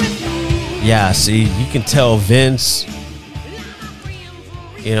city with you. Yeah, see, you can tell Vince,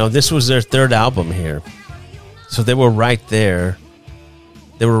 you know, this was their third album here. So they were right there.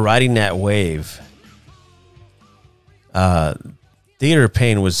 They were riding that wave. Theater of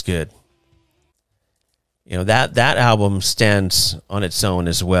Pain was good. You know, that album stands on its own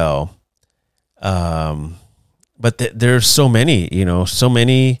as well. But there's so many, you know, so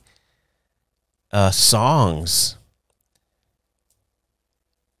many songs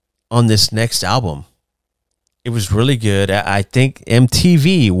on this next album. It was really good. I think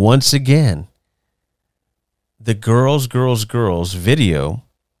MTV, once again, the Girls video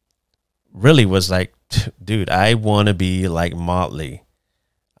really was like, dude, I want to be like Motley.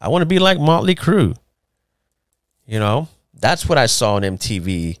 I want to be like Motley Crue. You know, that's what I saw on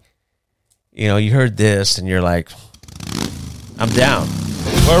MTV. You know, you heard this and you're like, I'm down.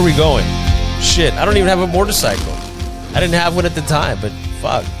 Where are we going? Shit, I don't even have a motorcycle. I didn't have one at the time, but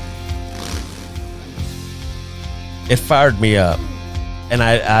fuck. It fired me up. And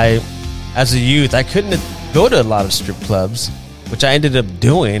I as a youth, I couldn't go to a lot of strip clubs, which I ended up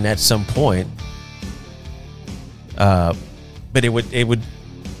doing at some point. But it would,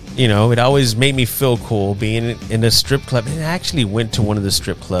 you know, it always made me feel cool being in a strip club. And I actually went to one of the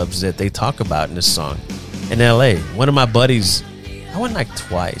strip clubs that they talk about in this song in LA. One of my buddies, I went like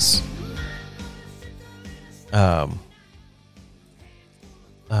twice.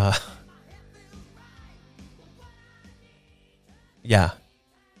 Yeah.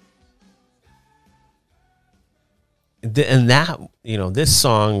 And that, you know, this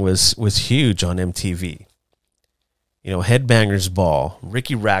song was huge on MTV. You know, Headbangers Ball.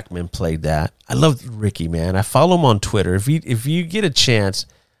 Ricky Rackman played that. I love Ricky, man. I follow him on Twitter. If you get a chance,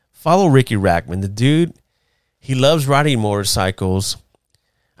 follow Ricky Rackman. The dude, he loves riding motorcycles.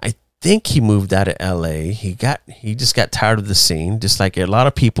 I think he moved out of LA. He just got tired of the scene, just like a lot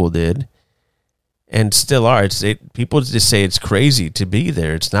of people did. and still are. People just say it's crazy to be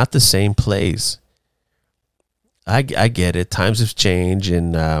there. It's not the same place. I get it. Times have changed,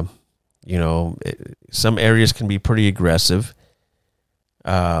 and some areas can be pretty aggressive.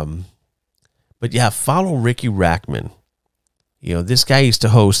 But yeah, follow Ricky Rackman. This guy used to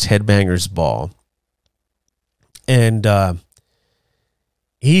host Headbangers Ball, and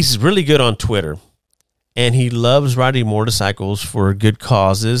he's really good on Twitter, and he loves riding motorcycles for good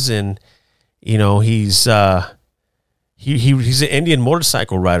causes. And he's an Indian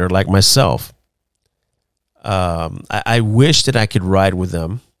motorcycle rider like myself. I wish that I could ride with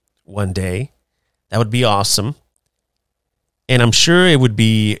them one day. That would be awesome. And I'm sure it would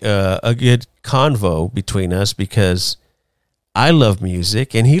be a good convo between us, because I love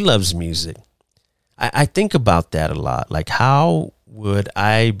music and he loves music. I think about that a lot. Like, how would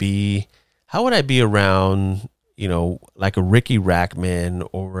I be around, like a Ricky Rackman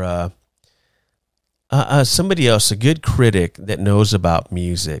or somebody else, a good critic that knows about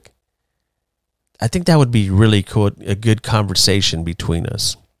music? I think that would be really cool, a good conversation between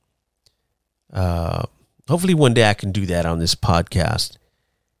us. Hopefully one day I can do that on this podcast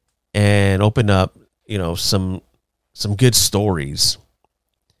and open up, some good stories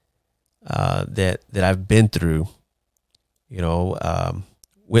that I've been through,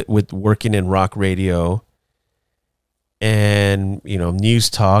 with working in rock radio and, news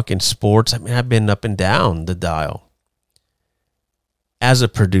talk and sports. I mean, I've been up and down the dial as a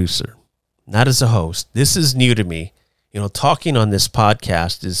producer, not as a host. This is new to me. Talking on this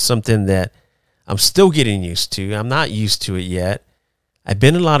podcast is something that I'm still getting used to. I'm not used to it yet. I've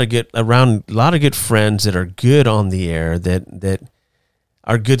been around a lot of good friends that are good on the air, that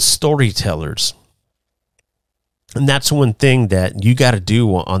are good storytellers. And that's one thing that you got to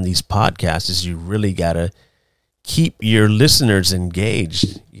do on these podcasts, is you really got to keep your listeners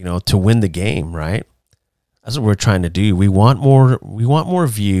engaged, to win the game, right? That's what we're trying to do. We want more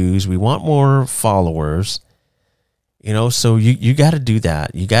views, we want more followers. So you got to do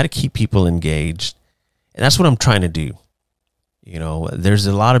that. You got to keep people engaged. And that's what I'm trying to do. There's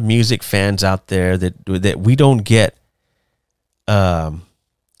a lot of music fans out there that we don't get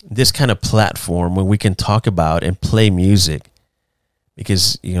this kind of platform where we can talk about and play music,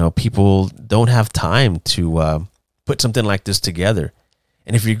 because, people don't have time to put something like this together.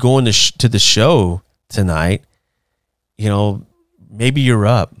 And if you're going to the show tonight, maybe you're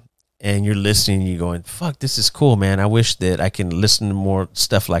up and you're listening and you're going, fuck, this is cool, man. I wish that I can listen to more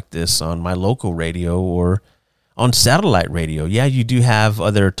stuff like this on my local radio or on satellite radio. Yeah, you do have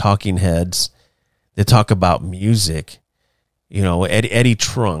other talking heads that talk about music. Eddie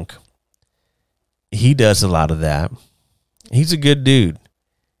Trunk, he does a lot of that. He's a good dude.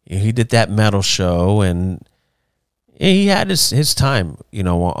 He did that metal show, and he had his time,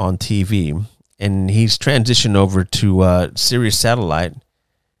 on TV. And he's transitioned over to Sirius Satellite.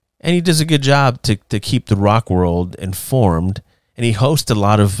 And he does a good job to keep the rock world informed, and he hosts a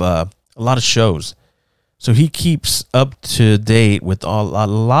lot of shows, so he keeps up to date with a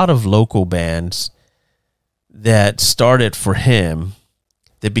lot of local bands that started for him,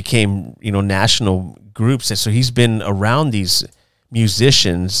 that became national groups. And so he's been around these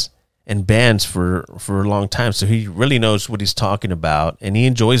musicians and bands for a long time, so he really knows what he's talking about, and he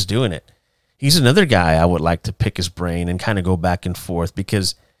enjoys doing it. He's another guy I would like to pick his brain and kind of go back and forth,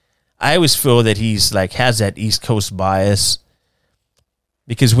 because I always feel that he's has that East Coast bias,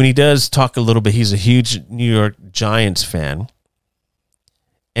 because when he does talk a little bit, he's a huge New York Giants fan,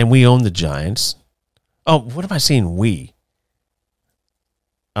 and we own the Giants. Oh, what am I saying? We.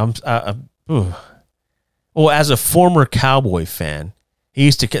 Well, as a former Cowboy fan, he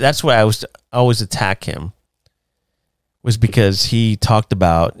used to. That's why I was always attack him, was because he talked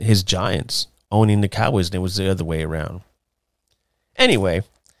about his Giants owning the Cowboys, and it was the other way around. Anyway,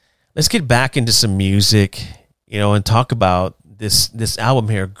 let's get back into some music, and talk about this album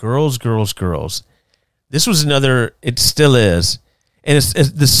here, Girls, Girls, Girls. This was another, it still is, and it's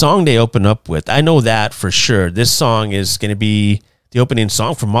the song they open up with. I know that for sure. This song is going to be the opening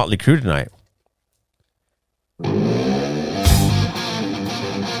song for Motley Crue tonight.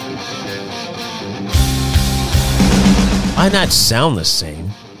 Might not sound the same,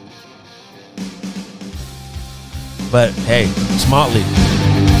 but hey, it's Motley.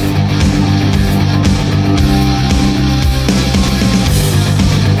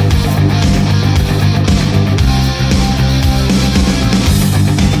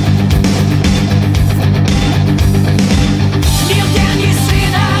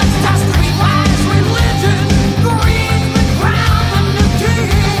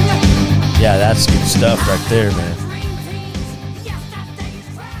 Yeah, that's good stuff right there, man.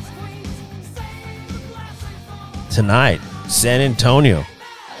 tonight, San Antonio.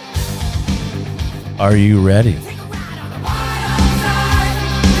 Are you ready?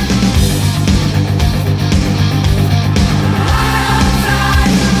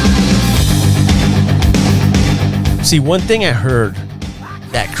 See, one thing I heard,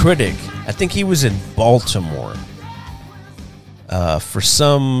 that critic, I think he was in Baltimore for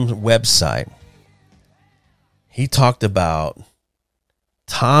some website. He talked about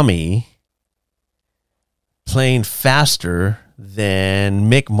Tommy playing faster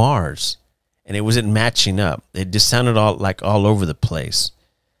than Mick Mars, and it wasn't matching up. It just sounded all over the place.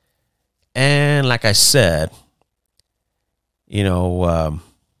 And like I said, you know,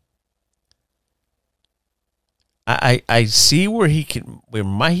 I see where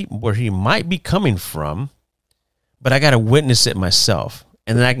he might be coming from, but I got to witness it myself,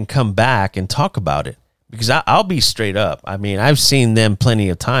 and then I can come back and talk about it, because I'll be straight up. I mean, I've seen them plenty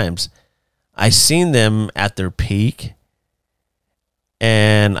of times. I've seen them at their peak,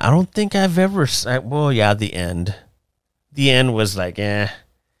 and I don't think I've ever. Well, yeah, the end. The end was like,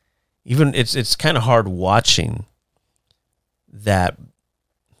 Even it's kind of hard watching that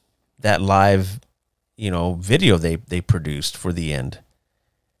live, video they produced for the end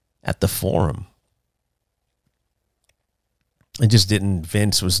at the Forum. It just didn't.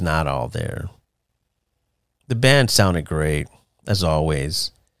 Vince was not all there. The band sounded great as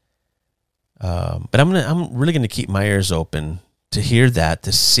always, but I'm really gonna keep my ears open to hear that,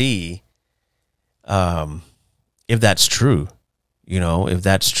 to see if that's true. If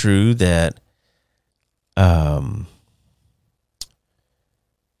that's true that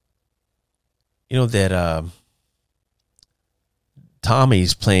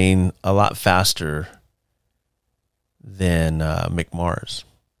Tommy's playing a lot faster than Mick Mars.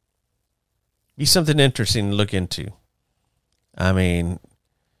 Be something interesting to look into. I mean,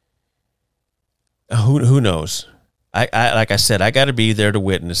 who knows? I like I said, I got to be there to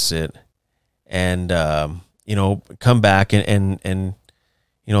witness it, and come back and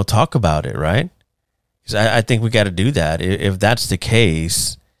talk about it, right? Because I think we got to do that. If that's the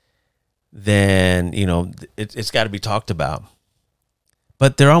case, then it's got to be talked about.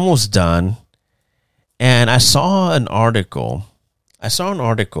 But they're almost done, and I saw an article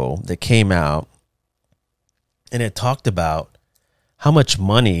that came out, and it talked about how much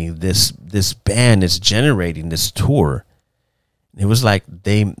money this band is generating, this tour. It was like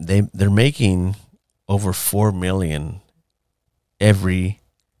they're making over $4 million every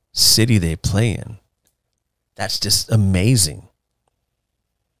city they play in. That's just amazing.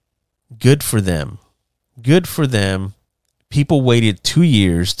 Good for them. Good for them. People waited 2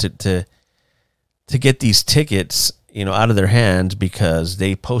 years to get these tickets, out of their hands, because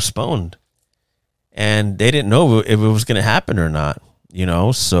they postponed, and they didn't know if it was going to happen or not.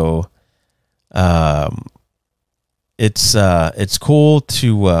 So it's cool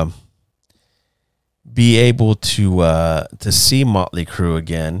to be able to see Motley Crue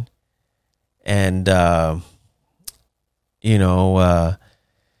again, and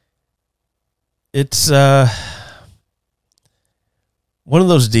it's one of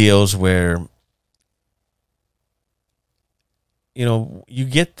those deals where you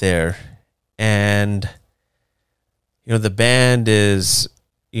get there, and the band is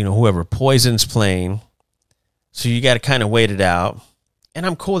whoever, Poison's playing, so you got to kind of wait it out. And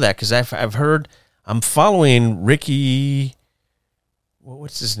I'm cool with that, because I've heard, I'm following Ricky,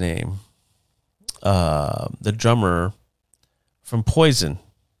 what's his name, the drummer from Poison,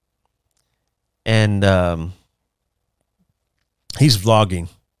 and he's vlogging,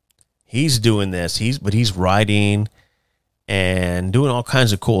 he's doing this, he's writing and doing all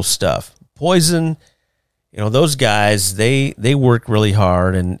kinds of cool stuff. Poison, those guys, they work really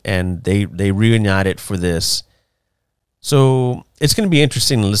hard, and they reunited for this. So it's going to be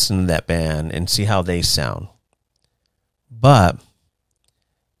interesting to listen to that band and see how they sound. But,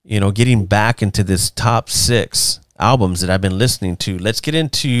 getting back into this top 6 albums that I've been listening to, let's get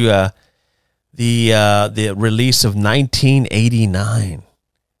into the release of 1989,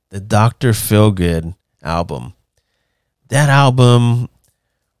 the Dr. Feelgood album. That album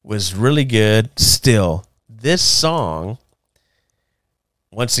was really good still. This song,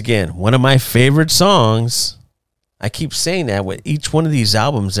 once again, one of my favorite songs. I keep saying that with each one of these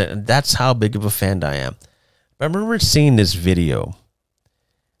albums, and that's how big of a fan I am. But I remember seeing this video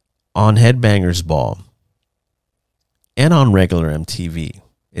on Headbangers Ball and on regular MTV.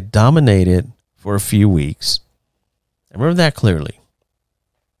 It dominated for a few weeks. I remember that clearly.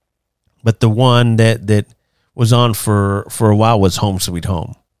 But the one that was on for a while was Home Sweet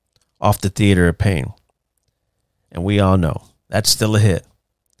Home, off the Theater of Pain. And we all know that's still a hit.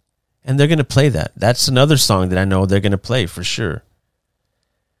 And they're going to play that. That's another song that I know they're going to play for sure.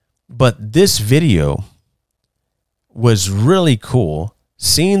 But this video was really cool.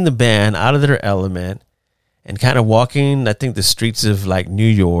 Seeing the band out of their element and kind of walking, I think, the streets of like New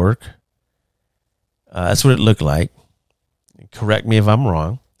York. That's what it looked like. Correct me if I'm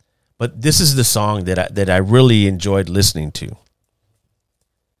wrong. But this is the song that I really enjoyed listening to.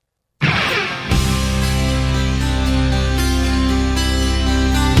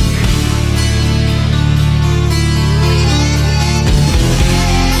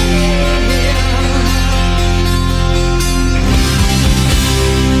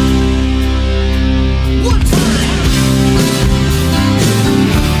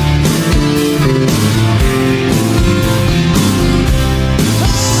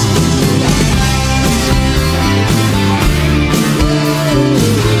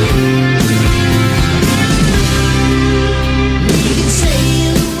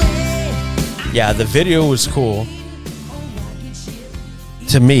 Yeah, the video was cool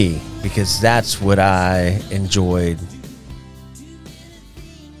to me because that's what I enjoyed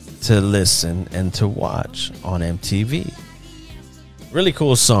to listen and to watch on MTV. Really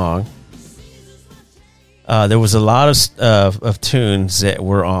cool song. There was a lot of tunes that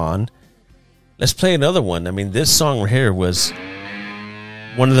were on. Let's play another one. I mean, this song right here was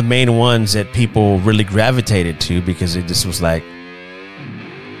one of the main ones that people really gravitated to because it just was like,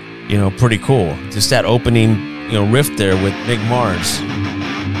 you know, pretty cool. Just that opening, you know, riff there with Mick Mars.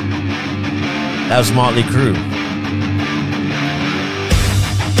 That was Motley Crue.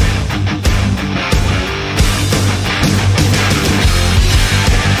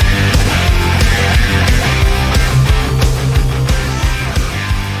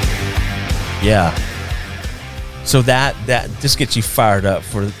 Yeah. So that just gets you fired up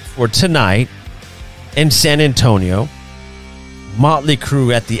for tonight in San Antonio. Motley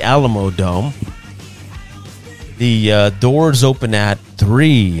Crue at the Alamo Dome. The doors open at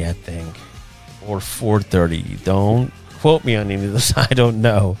 3, I think, or 4:30. Don't quote me on any of this. I don't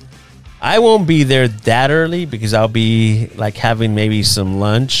know. I won't be there that early because I'll be like having maybe some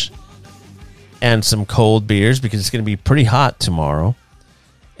lunch and some cold beers because it's going to be pretty hot tomorrow.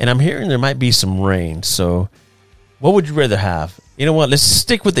 And I'm hearing there might be some rain. So what would you rather have? You know what? Let's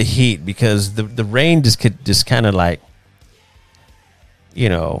stick with the heat because the rain just kind of like, you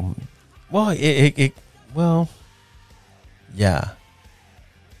know, well, yeah.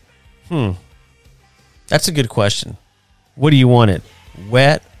 That's a good question. What do you want it?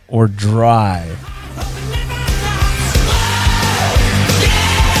 Wet or dry?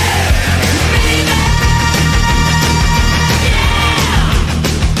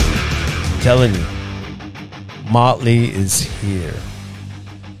 I'm telling you, Motley is here.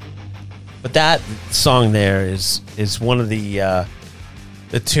 But that song there is one of the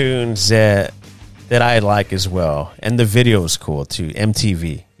tunes that I like as well, and the video is cool too.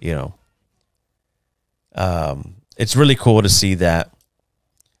 MTV, you know, it's really cool to see that.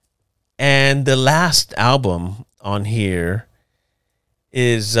 And the last album on here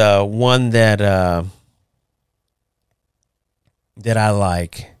is one that I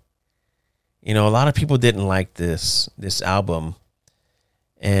like. You know, a lot of people didn't like this album,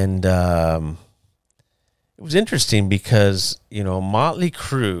 and it was interesting because, you know, Motley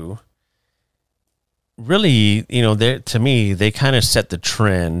Crue really, you know, to me, they kind of set the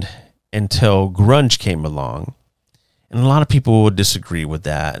trend until grunge came along. And a lot of people would disagree with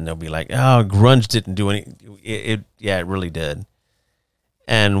that, and they'll be like, oh, grunge didn't do any. Yeah, it really did.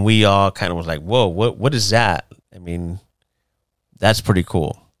 And we all kind of was like, whoa, what is that? I mean, that's pretty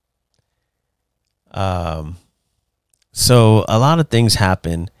cool. So a lot of things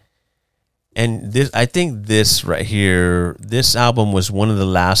happen. And I think this right here, this album was one of the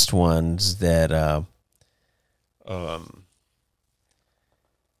last ones that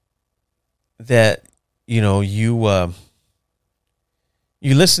you know, you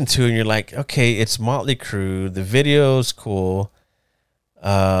listen to and you're like, okay, it's Motley Crue. The video's cool,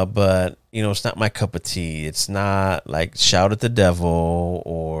 but you know, it's not my cup of tea. It's not like Shout at the Devil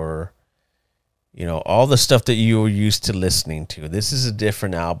or, you know, all the stuff that you were used to listening to. This is a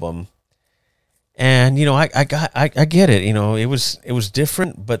different album. And, you know, I get it. You know, it was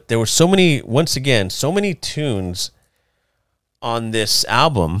different, but there were so many tunes on this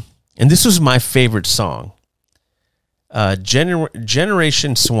album. And this was my favorite song.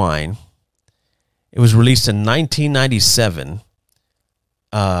 Generation Swine. It was released in 1997.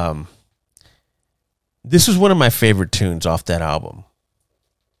 This was one of my favorite tunes off that album.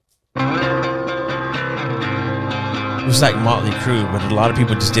 It was like Motley Crue, but a lot of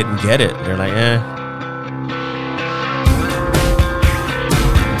people just didn't get it. They're like,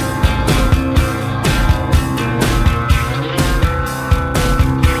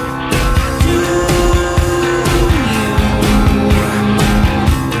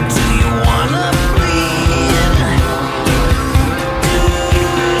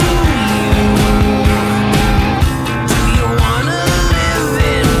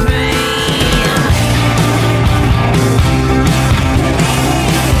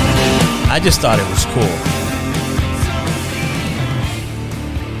 just thought it was cool.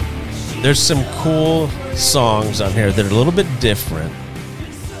 There's some cool songs on here that are a little bit different.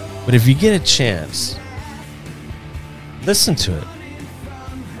 But if you get a chance, listen to it.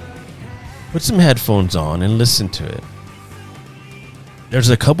 Put some headphones on and listen to it. There's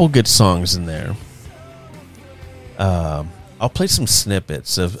a couple good songs in there. I'll play some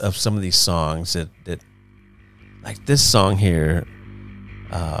snippets of some of these songs that like this song here,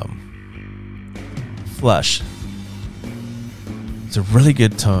 Flush. It's a really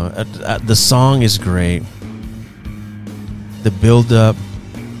good tone. The song is great. The build up,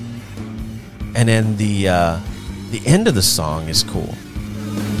 and then the end of the song is cool.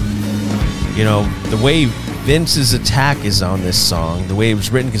 You know, the way Vince's attack is on this song, the way it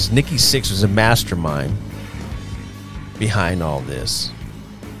was written, because Nikki Sixx was a mastermind behind all this.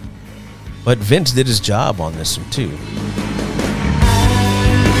 But Vince did his job on this one too.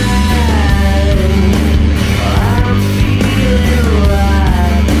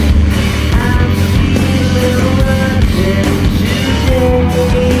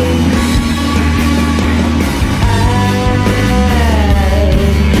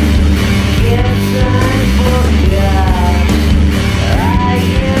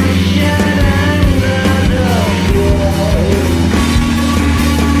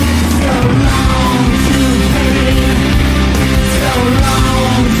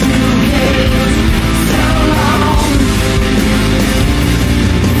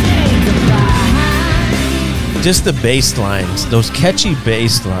 Just the bass lines, those catchy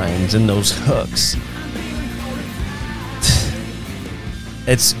bass lines and those hooks.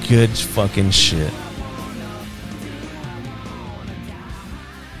 It's good fucking shit.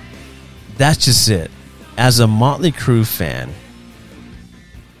 That's just it. As a Motley Crue fan,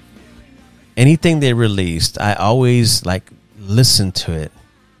 anything they released, I always listen to it.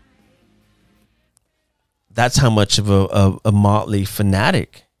 That's how much of a Motley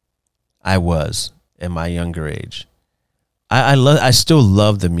fanatic I was in my younger age. I still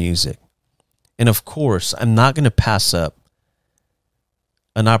love the music. And of course, I'm not going to pass up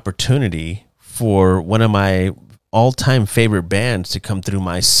an opportunity for one of my all-time favorite bands to come through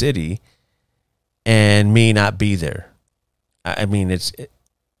my city and me not be there. I mean,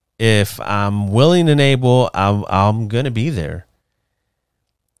 if I'm willing and able, I'm going to be there.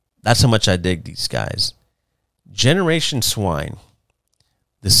 That's how much I dig these guys. Generation Swine,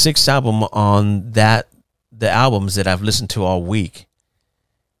 the 6th album on the albums that I've listened to all week.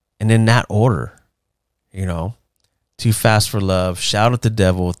 And in that order, you know, Too Fast for Love, Shout at the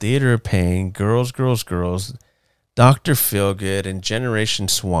Devil, Theater of Pain, Girls, Girls, Girls, Dr. Feelgood, and Generation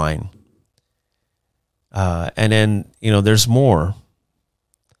Swine. And then, you know, there's more.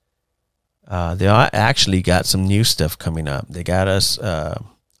 They actually got some new stuff coming up. They got us a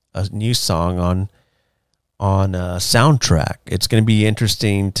new song on Soundtrack. It's going to be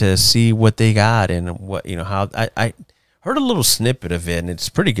interesting to see what they got and what, you know, how I heard a little snippet of it, and it's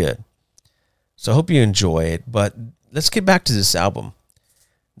pretty good. So I hope you enjoy it. But let's get back to this album.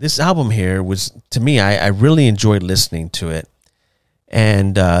 This album here was, to me, I really enjoyed listening to it.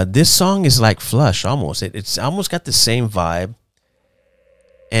 And this song is like Flush almost. It's almost got the same vibe.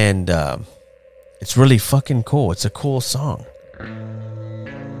 And it's really fucking cool. It's a cool song.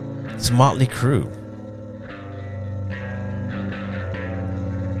 It's Motley Crue.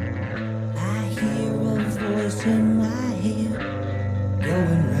 In my head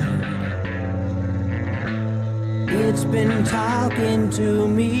going round. It's been talking to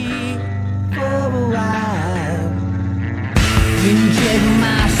me for a while. Inject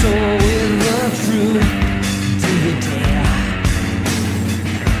my soul with the truth. Do you dare?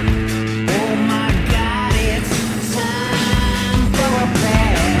 Oh my God, it's time for a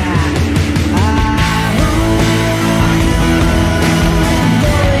prayer.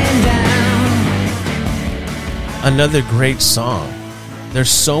 Another great song. There's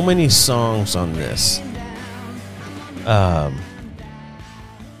so many songs on this. I'm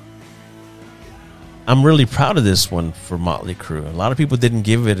really proud of this one for Motley Crue. A lot of people didn't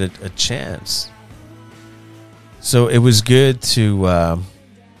give it a chance. So it was good to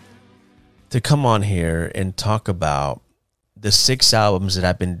come on here and talk about the 6 albums that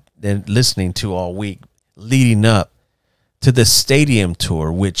I've been listening to all week leading up to the stadium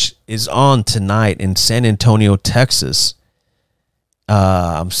tour, which is on tonight in San Antonio, Texas.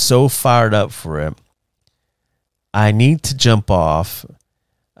 I'm so fired up for it. I need to jump off,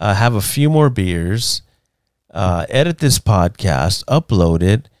 have a few more beers, edit this podcast, upload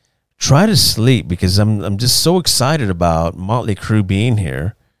it, try to sleep, because I'm just so excited about Motley Crue being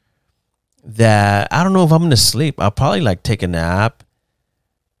here that I don't know if I'm going to sleep. I'll probably take a nap,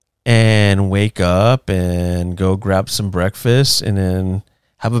 and wake up and go grab some breakfast and then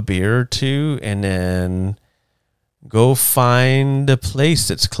have a beer or two and then go find a place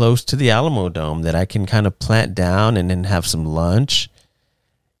that's close to the Alamo Dome that I can kind of plant down and then have some lunch,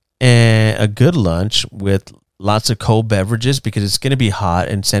 and a good lunch with lots of cold beverages because it's going to be hot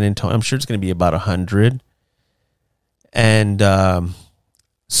in San Antonio. I'm sure it's going to be about 100. And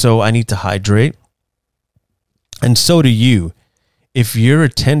so I need to hydrate. And so do you. If you're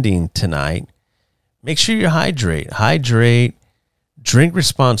attending tonight, make sure you hydrate. Hydrate, drink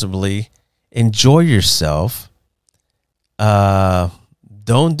responsibly, enjoy yourself.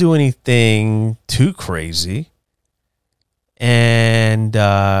 Don't do anything too crazy. And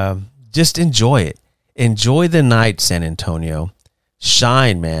just enjoy it. Enjoy the night, San Antonio.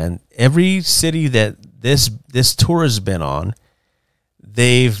 Shine, man. Every city that this tour has been on,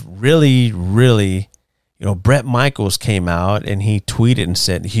 they've really, you know, Bret Michaels came out and he tweeted and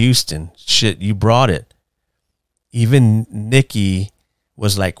said, Houston, shit, you brought it. Even Nikki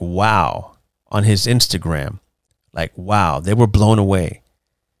was like, wow, on his Instagram. Like, wow, they were blown away.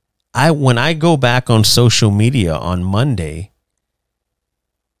 When I go back on social media on Monday,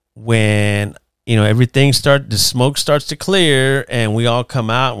 when, you know, the smoke starts to clear and we all come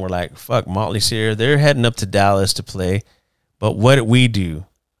out and we're like, fuck, Motley's here. They're heading up to Dallas to play. But what did we do?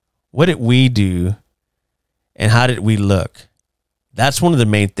 What did we do? And how did we look? That's one of the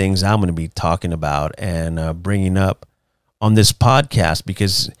main things I'm going to be talking about and bringing up on this podcast,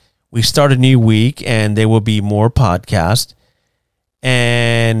 because we start a new week and there will be more podcasts.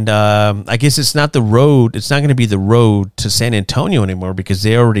 And I guess it's not the road. It's not going to be the road to San Antonio anymore because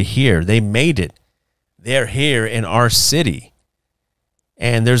they're already here. They made it. They're here in our city.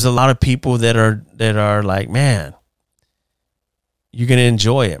 And there's a lot of people that are like, man, you're going to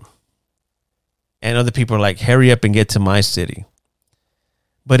enjoy it. And other people are like, hurry up and get to my city.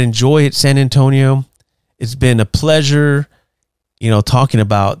 But enjoy it, San Antonio. It's been a pleasure, you know, talking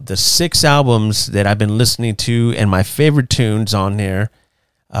about the 6 albums that I've been listening to and my favorite tunes on there.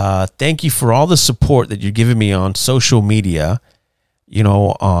 Thank you for all the support that you're giving me on social media, you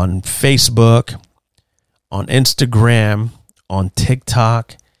know, on Facebook, on Instagram, on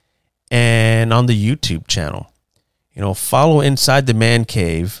TikTok, and on the YouTube channel. You know, follow Inside the Man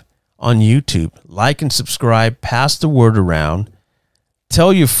Cave on YouTube. Like and subscribe. Pass the word around.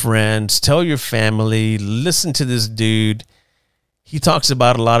 Tell your friends. Tell your family. Listen to this dude. He talks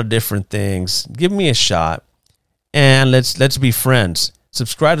about a lot of different things. Give me a shot, and let's be friends.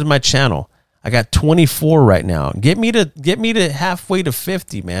 Subscribe to my channel. I got 24 right now. Get me to halfway to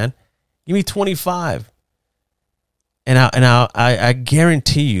 50, man. Give me 25. And I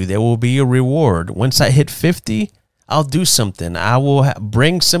guarantee you there will be a reward. Once I hit 50, I'll do something. I will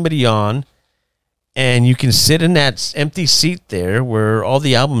bring somebody on, and you can sit in that empty seat there where all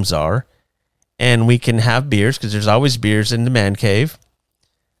the albums are, and we can have beers, because there's always beers in the Man Cave.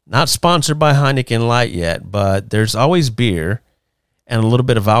 Not sponsored by Heineken Light yet, but there's always beer and a little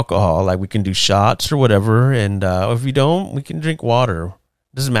bit of alcohol. Like, we can do shots or whatever, and if we don't, we can drink water.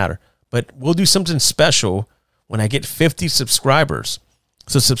 Doesn't matter. But we'll do something special when I get 50 subscribers.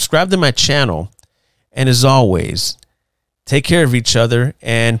 So subscribe to my channel. And as always, take care of each other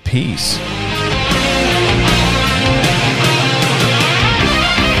and peace.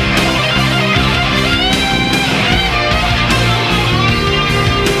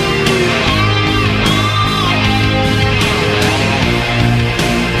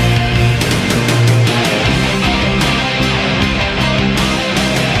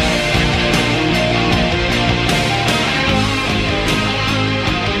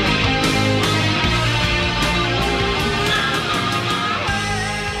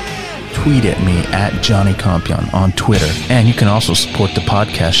 Tweet at me at Johnny Compion on Twitter. And you can also support the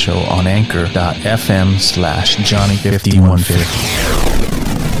podcast show on anchor.fm/Johnny5150.